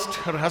Naomi lost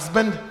her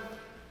husband.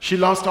 She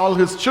lost all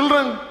his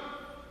children.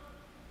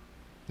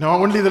 Now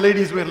only the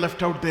ladies were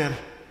left out there.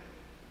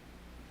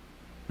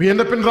 We end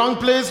up in wrong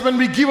place when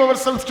we give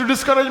ourselves to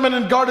discouragement,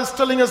 and God is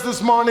telling us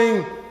this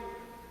morning,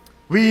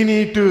 we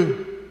need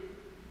to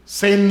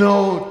say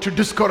no to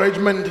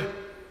discouragement.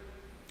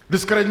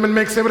 Discouragement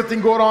makes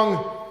everything go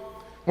wrong.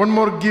 One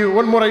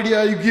more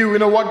idea you give,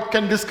 what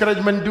can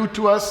discouragement do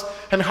to us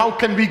and how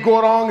can we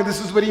go wrong? This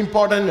is very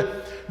important.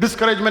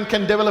 Discouragement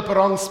can develop a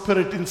wrong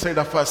spirit inside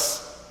of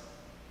us.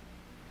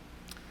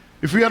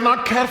 If we are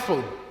not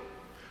careful,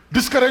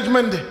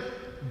 discouragement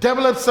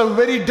develops a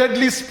very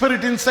deadly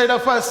spirit inside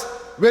of us,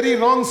 very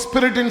wrong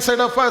spirit inside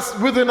of us,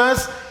 within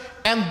us,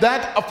 and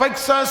that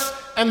affects us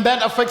and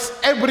that affects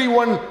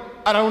everyone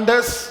around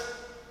us.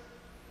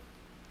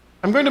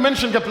 I'm going to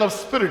mention a couple of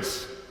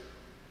spirits.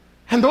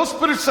 And those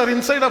spirits are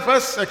inside of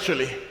us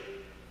actually.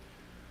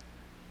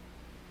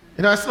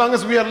 As long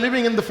as we are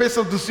living in the face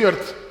of this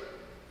earth,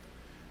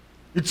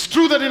 it's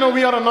true that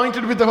we are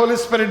anointed with the Holy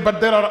Spirit,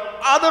 but there are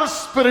other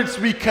spirits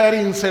we carry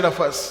inside of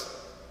us.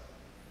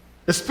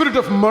 A spirit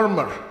of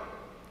murmur,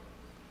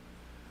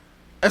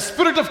 a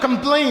spirit of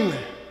complaint.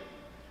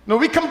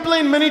 We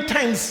complain many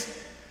times.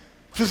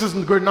 This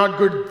isn't good, not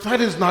good, that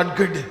is not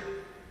good.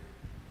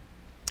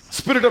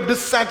 Spirit of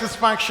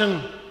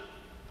dissatisfaction.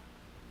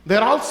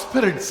 They're all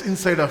spirits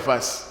inside of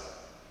us.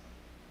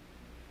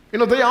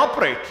 They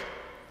operate.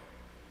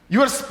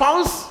 Your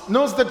spouse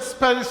knows that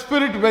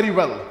spirit very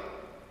well,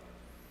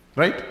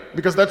 right?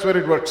 Because that's where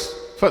it works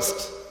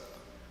first.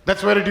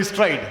 That's where it is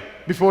tried.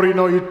 Before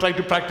you try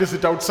to practice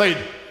it outside.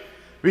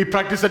 We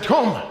practice at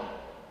home.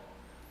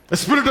 A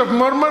spirit of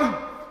murmur,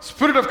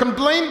 spirit of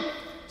complaint,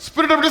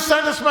 spirit of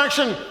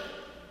dissatisfaction.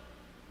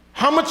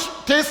 How much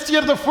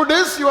tastier the food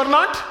is, you are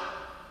not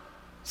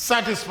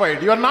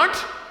satisfied. You are not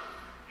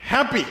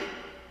happy.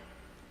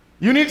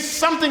 You need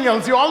something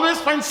else. You always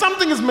find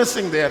something is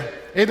missing there.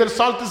 Either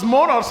salt is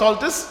more or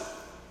salt is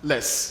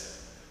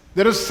less.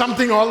 There is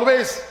something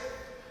always.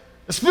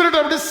 A spirit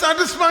of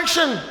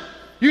dissatisfaction.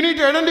 You need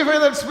to identify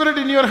that spirit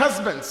in your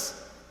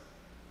husbands.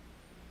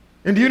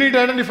 And you need to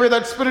identify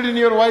that spirit in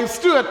your wives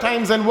too at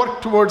times and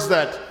work towards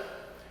that.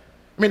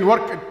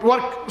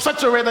 Work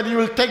such a way that you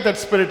will take that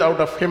spirit out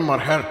of him or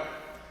her.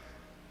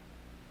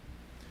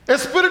 A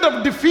spirit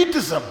of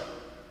defeatism.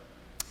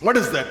 What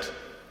is that?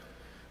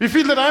 We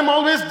feel that I'm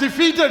always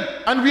defeated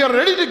and we are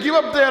ready to give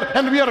up there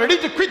and we are ready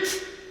to quit.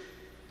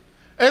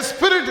 A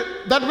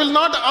spirit that will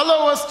not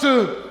allow us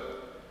to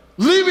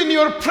live in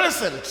your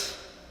present.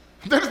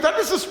 That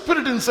is a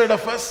spirit inside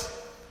of us.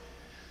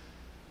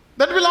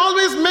 That will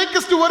always make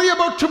us to worry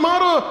about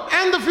tomorrow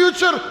and the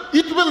future.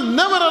 It will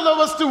never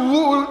allow us to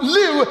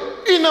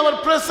live in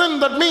our present.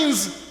 That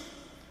means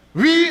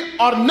we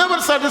are never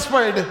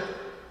satisfied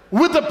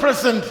with the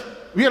present.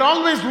 We are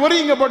always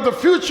worrying about the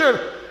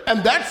future.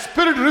 And that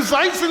spirit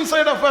resides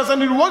inside of us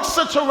and it works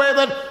such a way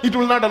that it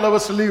will not allow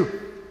us to live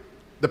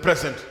the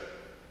present.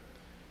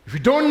 If you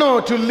don't know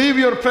to live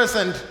your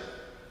present,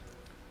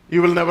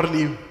 you will never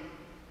live.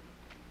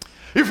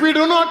 If we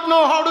do not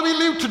know how do we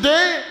live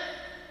today,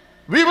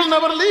 we will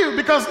never live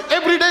because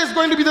every day is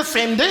going to be the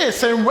same day,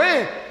 same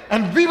way,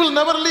 and we will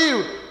never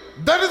live.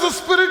 That is a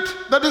spirit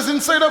that is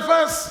inside of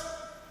us.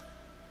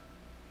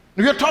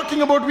 We are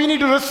talking about we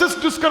need to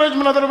resist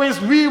discouragement, otherwise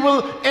we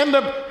will end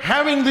up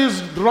having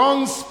these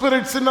wrong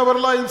spirits in our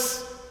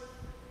lives.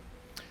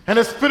 And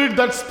a spirit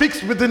that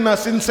speaks within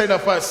us, inside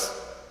of us.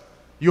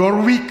 You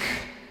are weak.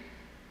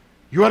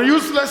 You are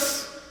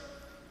useless.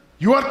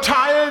 You are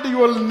tired. You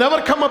will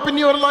never come up in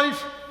your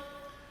life.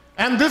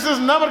 And this is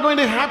never going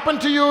to happen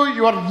to you.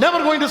 You are never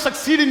going to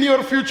succeed in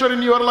your future,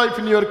 in your life,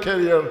 in your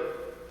career.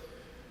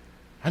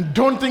 And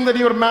don't think that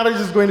your marriage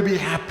is going to be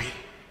happy.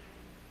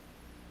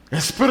 A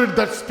spirit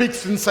that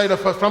speaks inside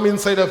of us, from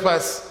inside of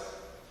us.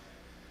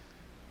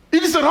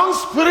 It is a wrong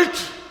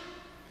spirit.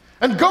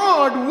 And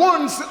God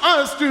wants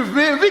us to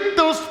evict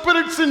those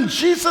spirits in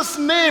Jesus'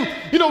 name.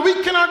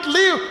 We cannot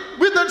live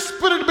with that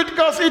spirit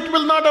because it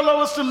will not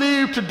allow us to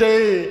live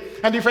today.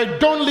 And if I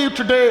don't live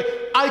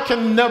today, I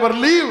can never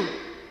live.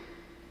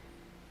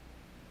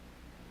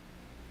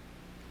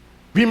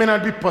 We may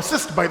not be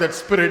possessed by that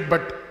spirit,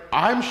 but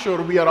I'm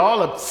sure we are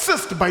all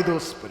obsessed by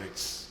those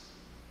spirits.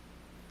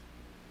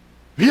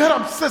 We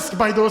are obsessed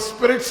by those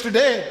spirits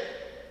today.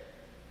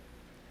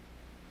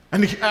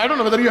 And I don't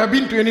know whether you have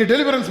been to any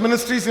deliverance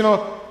ministries,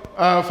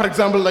 for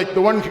example, like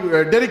the one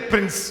Derek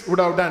Prince would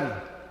have done.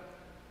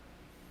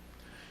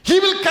 He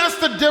will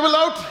cast the devil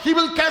out. He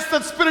will cast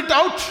that spirit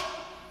out.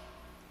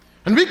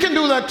 And we can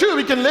do that too.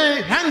 We can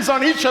lay hands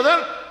on each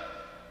other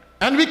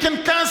and we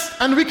can cast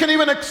and we can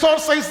even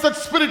exorcise that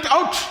spirit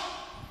out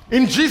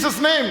in Jesus'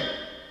 name.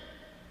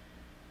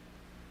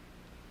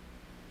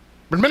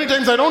 But many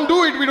times we don't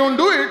do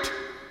it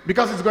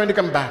because it's going to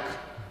come back.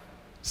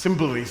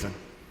 Simple reason.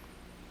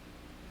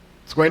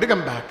 It's going to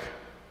come back.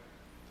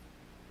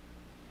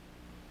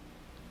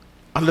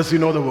 Unless you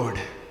know the word.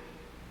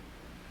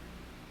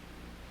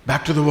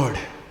 Back to the word.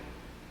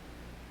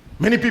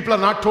 Many people are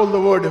not told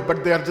the word,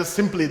 but they are just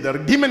simply, the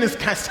demon is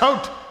cast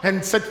out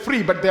and set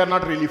free, but they are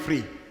not really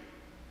free.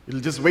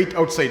 You'll just wait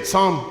outside.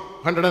 Psalm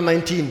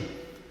 119,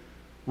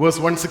 verse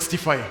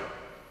 165.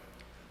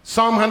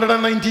 Psalm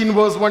 119,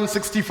 verse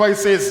 165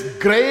 says,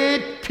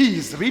 great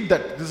peace. Read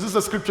that. This is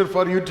a scripture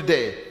for you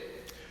today.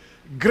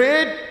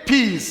 Great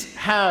peace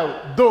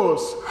have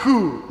those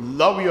who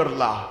love your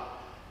law.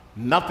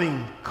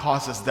 Nothing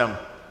causes them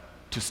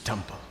to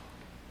stumble.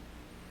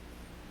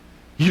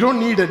 You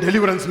don't need a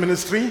deliverance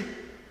ministry.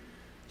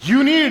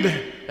 You need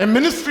a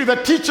ministry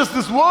that teaches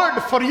this word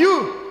for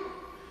you.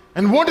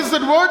 And what is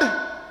that word?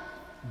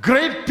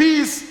 Great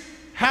peace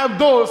have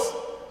those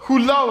who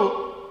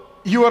love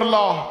your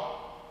law.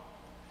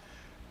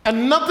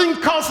 And nothing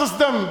causes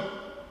them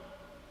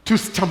to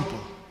stumble.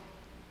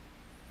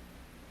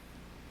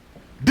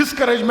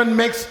 Discouragement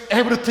makes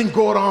everything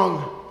go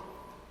wrong.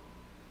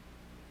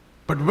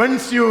 But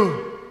once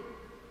you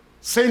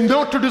say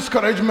no to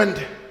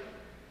discouragement,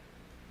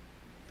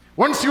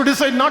 once you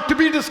decide not to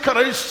be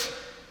discouraged,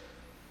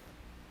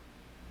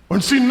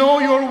 once you know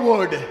your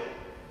word,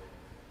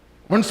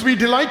 once we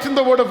delight in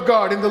the word of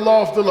God, in the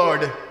law of the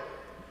Lord,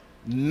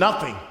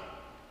 nothing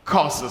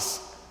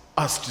causes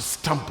us to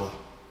stumble.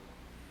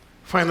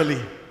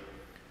 Finally,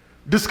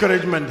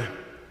 discouragement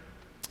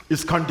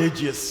is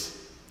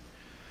contagious.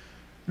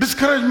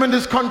 Discouragement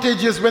is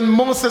contagious. When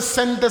Moses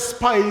sent the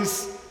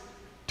spies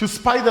to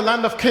spy the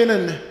land of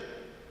Canaan,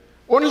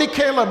 only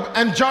Caleb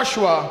and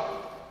Joshua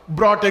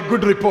brought a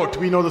good report.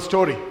 We know the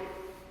story.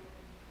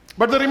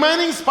 But the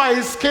remaining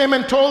spies came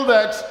and told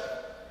that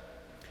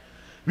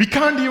we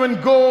can't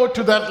even go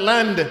to that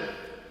land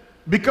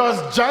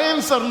because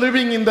giants are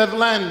living in that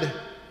land.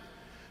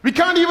 We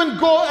can't even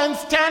go and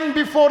stand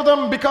before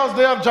them because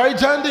they are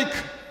gigantic.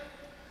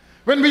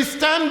 When we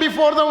stand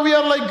before them, we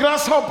are like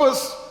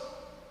grasshoppers.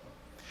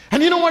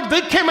 And you know what?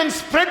 They came and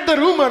spread the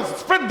rumors,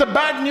 spread the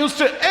bad news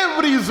to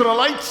every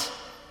Israelite.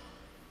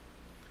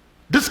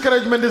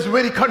 Discouragement is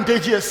very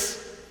contagious.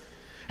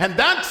 And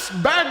that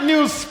bad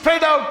news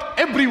spread out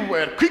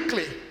everywhere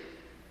quickly.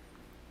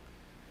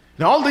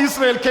 Now all the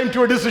Israel came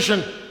to a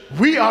decision.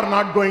 We are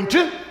not going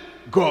to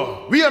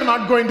go. We are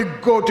not going to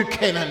go to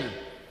Canaan.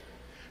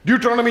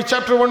 Deuteronomy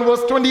chapter 1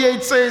 verse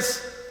 28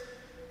 says,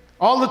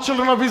 all the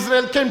children of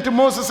Israel came to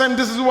Moses and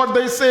this is what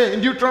they say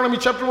in Deuteronomy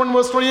chapter 1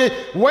 verse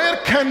 28. Where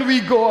can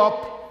we go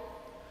up?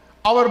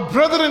 Our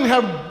brethren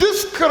have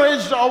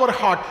discouraged our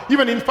heart.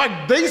 Even in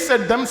fact, they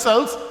said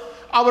themselves,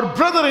 our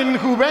brethren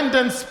who went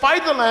and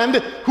spied the land,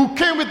 who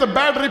came with a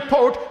bad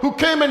report, who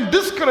came and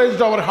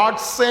discouraged our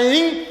hearts,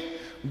 saying,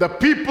 the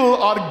people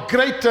are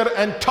greater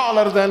and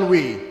taller than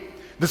we.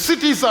 The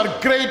cities are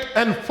great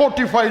and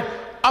fortified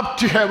up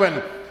to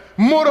heaven.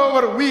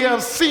 Moreover, we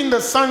have seen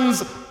the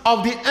sons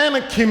of the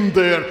Anakim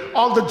there.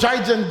 All the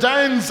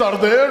giants are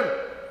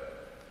there.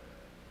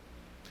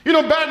 You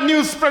know, bad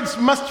news spreads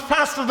much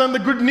faster than the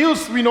good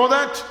news. We know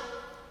that.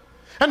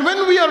 And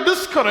when we are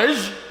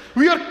discouraged,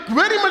 we are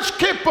very much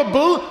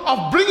capable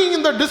of bringing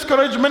in the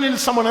discouragement in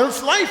someone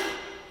else's life.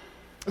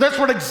 That's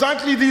what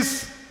exactly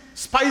these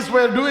spies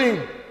were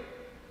doing.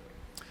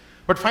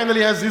 But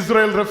finally, as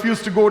Israel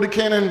refused to go to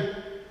Canaan,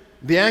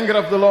 the anger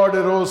of the Lord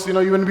arose. You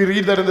know, even we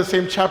read that in the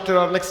same chapter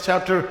or next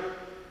chapter.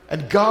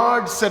 And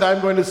God said,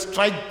 I'm going to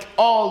strike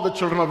all the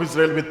children of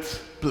Israel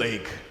with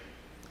plague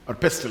or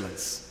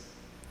pestilence.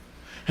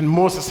 And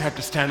Moses had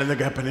to stand in the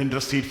gap and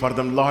intercede for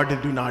them. Lord,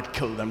 do not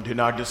kill them. Do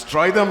not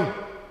destroy them.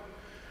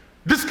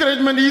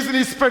 Discouragement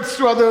easily spreads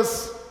to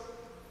others.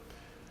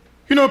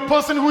 You know, a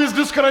person who is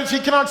discouraged, he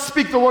cannot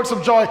speak the words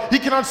of joy. He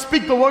cannot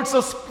speak the words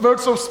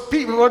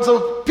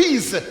of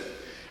peace.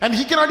 And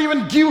he cannot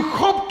even give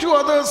hope to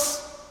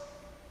others.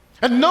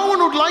 And no one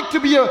would like to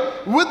be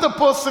with a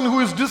person who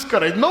is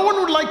discouraged. No one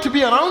would like to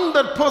be around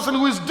that person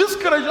who is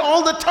discouraged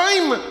all the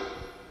time.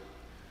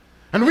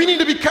 And we need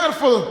to be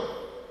careful.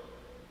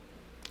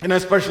 And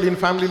especially in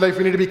family life,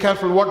 we need to be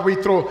careful what we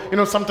throw. You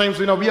know, sometimes,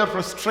 we are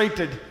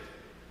frustrated.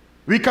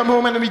 We come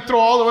home and we throw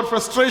all our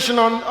frustration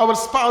on our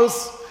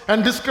spouse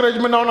and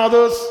discouragement on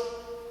others.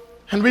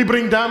 And we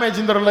bring damage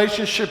in the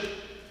relationship.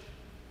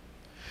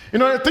 You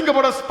know, think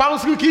about a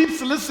spouse who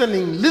keeps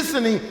listening,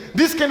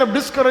 these kind of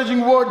discouraging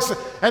words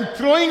and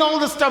throwing all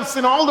the stuffs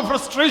and all the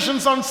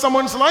frustrations on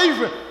someone's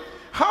life.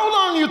 How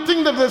long you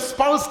think that the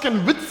spouse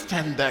can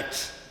withstand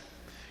that?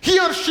 He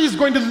or she is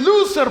going to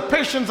lose her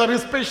patience or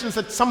his patience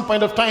at some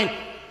point of time.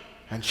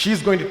 And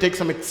she's going to take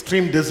some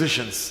extreme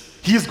decisions.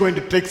 He's going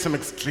to take some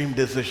extreme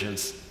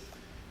decisions.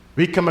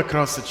 We come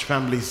across such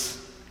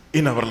families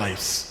in our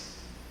lives.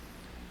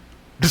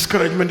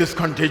 Discouragement is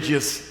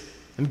contagious,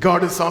 and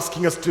God is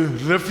asking us to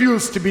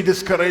refuse to be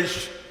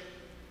discouraged.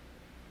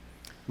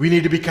 We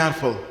need to be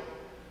careful.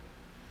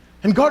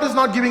 And God is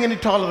not giving any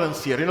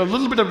tolerance here. A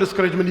little bit of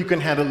discouragement you can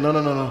handle.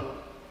 No.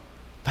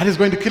 That is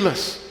going to kill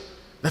us.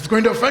 That's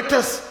going to affect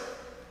us.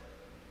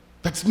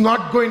 That's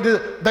not going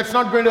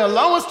to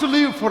allow us to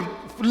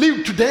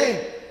live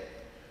today.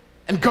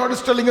 And God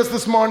is telling us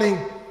this morning,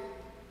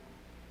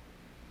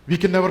 we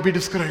can never be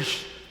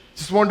discouraged.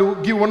 Just want to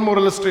give one more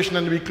illustration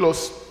and we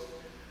close.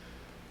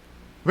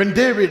 When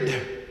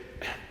David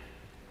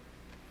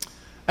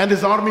and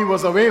his army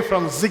was away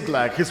from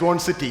Ziklag, his own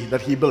city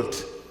that he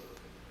built,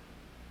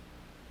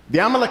 the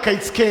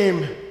Amalekites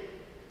came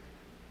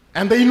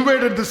and they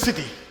invaded the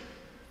city.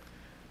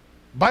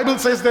 Bible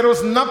says there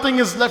was nothing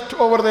is left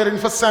over there. In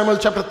 1 Samuel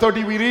chapter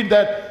 30 we read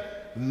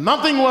that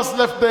nothing was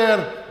left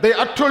there. They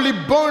utterly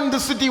burned the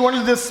city.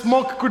 Only the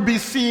smoke could be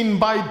seen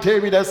by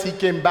David as he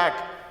came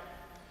back.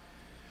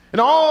 And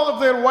all of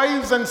their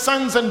wives and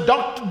sons and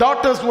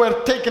daughters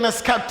were taken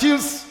as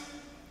captives.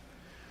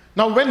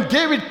 Now when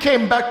David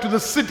came back to the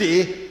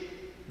city,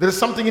 there is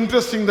something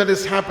interesting that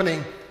is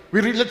happening.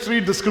 Let's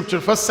read the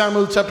scripture. 1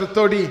 Samuel chapter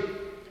 30.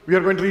 We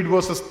are going to read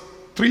verses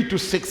 3 to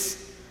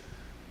 6.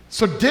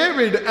 So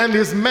David and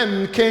his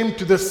men came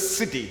to the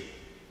city,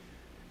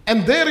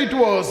 and there it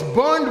was,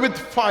 burned with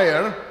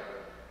fire,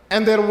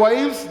 and their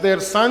wives, their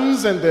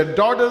sons, and their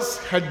daughters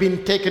had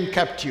been taken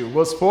captive.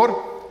 Verse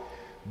 4.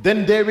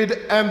 Then David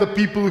and the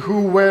people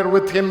who were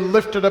with him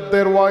lifted up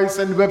their voice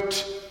and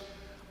wept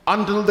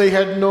until they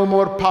had no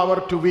more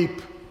power to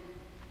weep.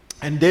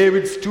 And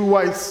David's two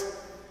wives,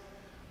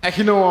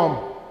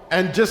 Ahinoam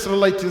and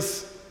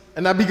Jezreelites,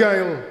 and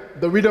Abigail,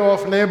 the widow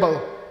of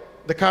Nabal,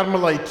 the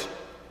Carmelite,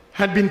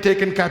 had been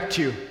taken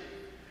captive.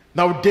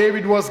 Now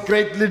David was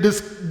greatly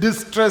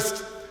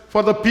distressed,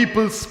 for the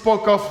people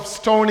spoke of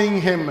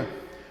stoning him,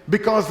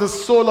 because the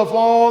soul of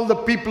all the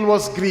people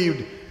was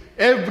grieved,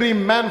 every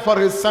man for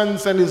his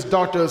sons and his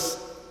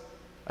daughters.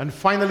 And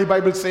finally,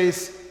 Bible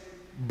says,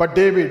 but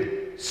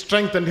David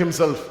strengthened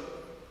himself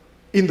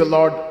in the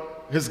Lord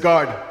his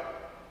God.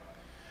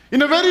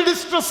 In a very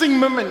distressing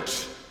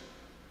moment,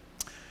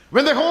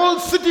 when the whole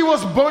city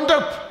was burnt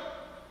up,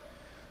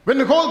 when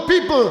the whole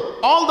people,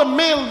 all the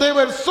male, they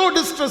were so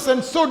distressed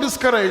and so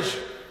discouraged.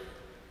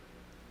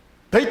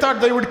 They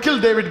thought they would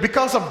kill David.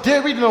 Because of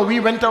David, we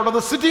went out of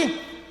the city,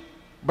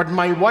 but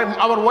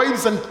our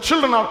wives and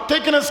children are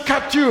taken as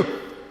captive.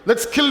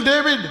 Let's kill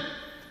David.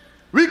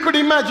 We could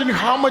imagine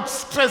how much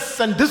stress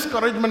and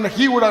discouragement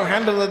he would have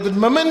handled at that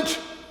moment.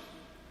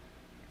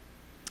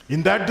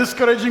 In that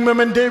discouraging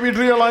moment, David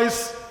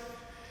realized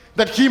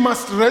that he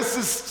must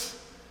resist.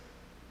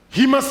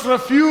 He must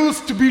refuse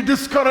to be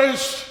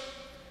discouraged.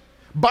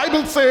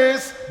 Bible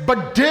says,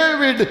 but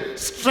David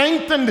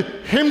strengthened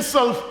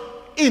himself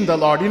in the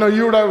Lord. You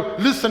would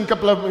have listened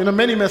couple of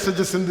many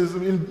messages in this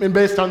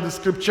based on this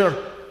scripture.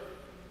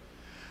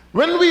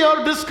 When we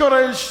are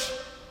discouraged,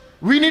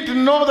 we need to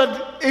know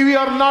that we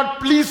are not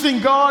pleasing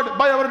God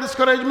by our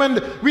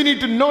discouragement. We need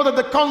to know that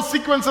the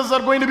consequences are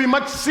going to be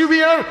much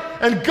severe,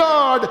 and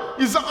God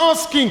is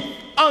asking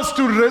us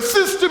to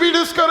resist to be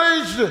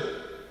discouraged.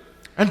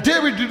 And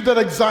David did that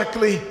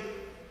exactly.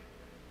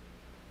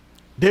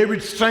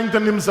 David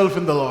strengthened himself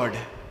in the Lord.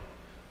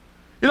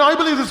 I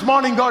believe this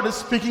morning God is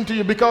speaking to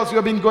you because you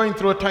have been going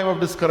through a time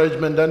of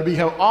discouragement, and we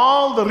have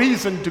all the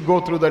reason to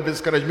go through that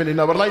discouragement in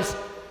our lives.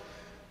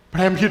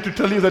 But I am here to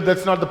tell you that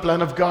that's not the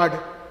plan of God.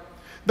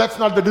 That's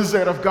not the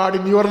desire of God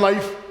in your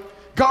life.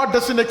 God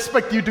doesn't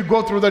expect you to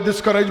go through that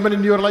discouragement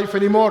in your life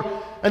anymore.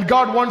 And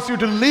God wants you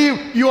to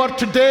live your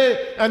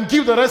today and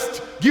give the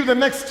rest, give the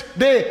next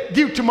day,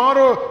 give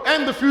tomorrow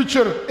and the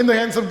future in the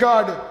hands of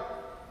God.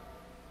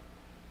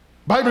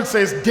 Bible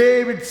says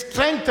David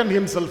strengthened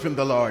himself in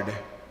the Lord.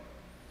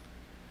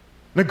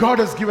 Now God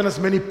has given us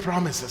many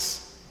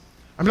promises.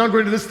 I'm not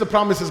going to list the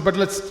promises, but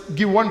let's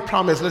give one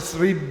promise. Let's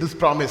read this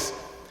promise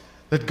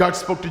that God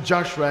spoke to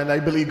Joshua, and I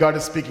believe God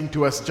is speaking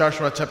to us.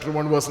 Joshua chapter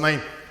 1 verse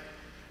 9.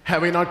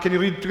 Can you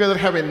read it together?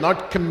 Have I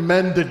not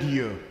commanded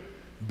you?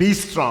 Be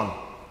strong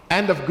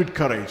and of good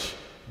courage.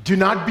 Do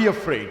not be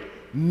afraid,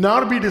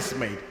 nor be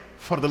dismayed,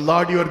 for the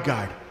Lord your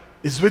God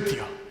is with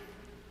you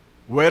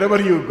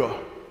wherever you go.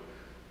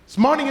 This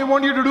morning I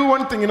want you to do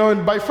one thing,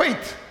 by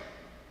faith.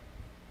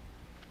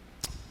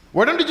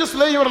 Why don't you just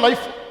lay your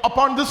life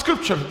upon this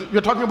scripture?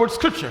 We're talking about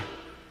scripture.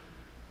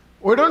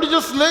 Why don't you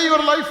just lay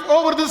your life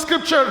over this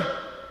scripture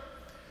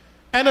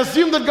and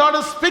assume that God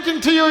is speaking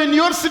to you in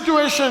your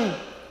situation?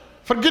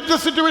 Forget the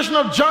situation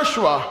of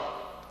Joshua.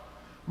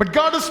 But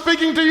God is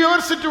speaking to your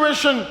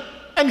situation,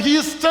 and He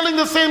is telling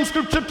the same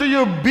scripture to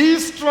you. Be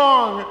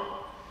strong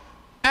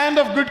and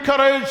of good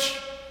courage.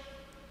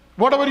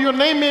 Whatever your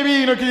name may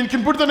be, you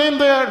can put the name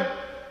there.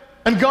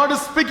 And God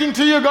is speaking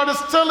to you, God is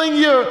telling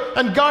you,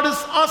 and God is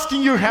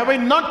asking you, have I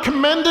not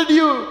commanded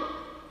you?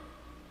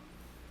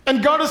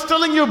 And God is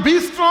telling you, be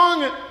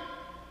strong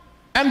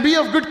and be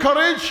of good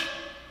courage.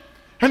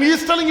 And he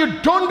is telling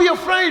you, don't be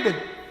afraid,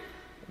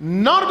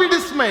 nor be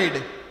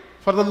dismayed,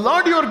 for the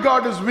Lord your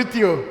God is with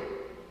you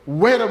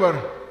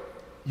wherever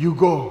you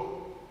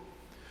go.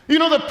 You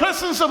know, the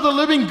presence of the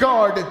living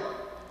God,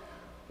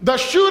 the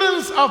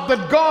assurance of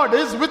that God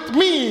is with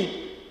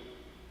me,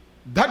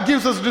 that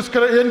gives us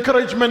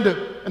encouragement,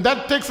 and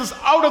that takes us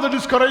out of the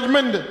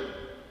discouragement.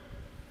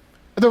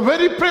 The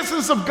very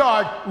presence of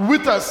God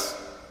with us,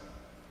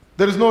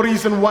 there is no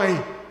reason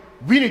why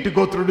we need to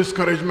go through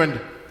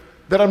discouragement.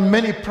 There are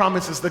many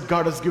promises that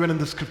God has given in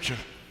the scripture.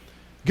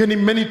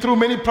 Through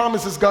many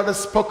promises God has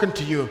spoken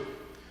to you.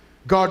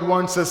 God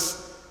wants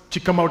us to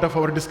come out of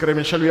our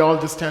discouragement. Shall we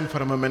all just stand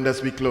for a moment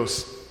as we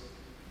close?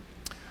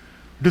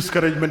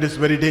 Discouragement is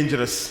very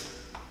dangerous.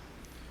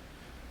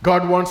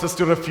 God wants us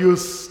to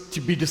refuse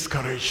to be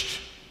discouraged.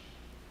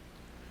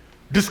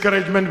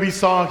 Discouragement, we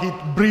saw,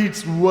 it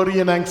breeds worry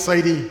and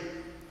anxiety,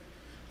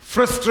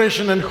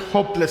 frustration and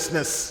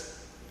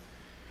hopelessness.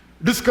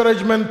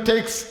 Discouragement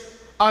takes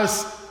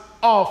us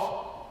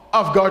off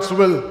of God's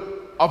will,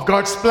 of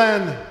God's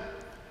plan.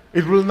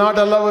 It will not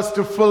allow us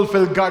to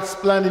fulfill God's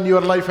plan in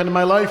your life and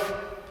my life.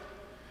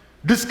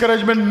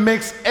 Discouragement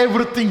makes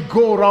everything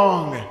go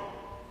wrong.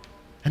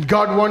 And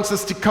God wants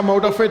us to come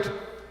out of it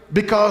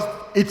because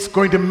it's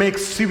going to make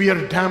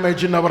severe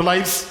damage in our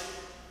lives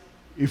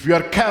if we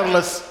are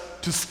careless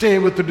to stay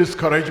with the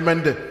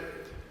discouragement.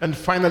 And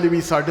finally,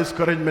 we saw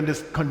discouragement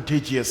is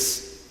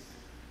contagious.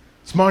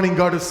 This morning,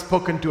 God has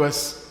spoken to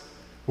us.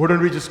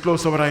 Wouldn't we just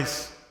close our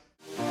eyes?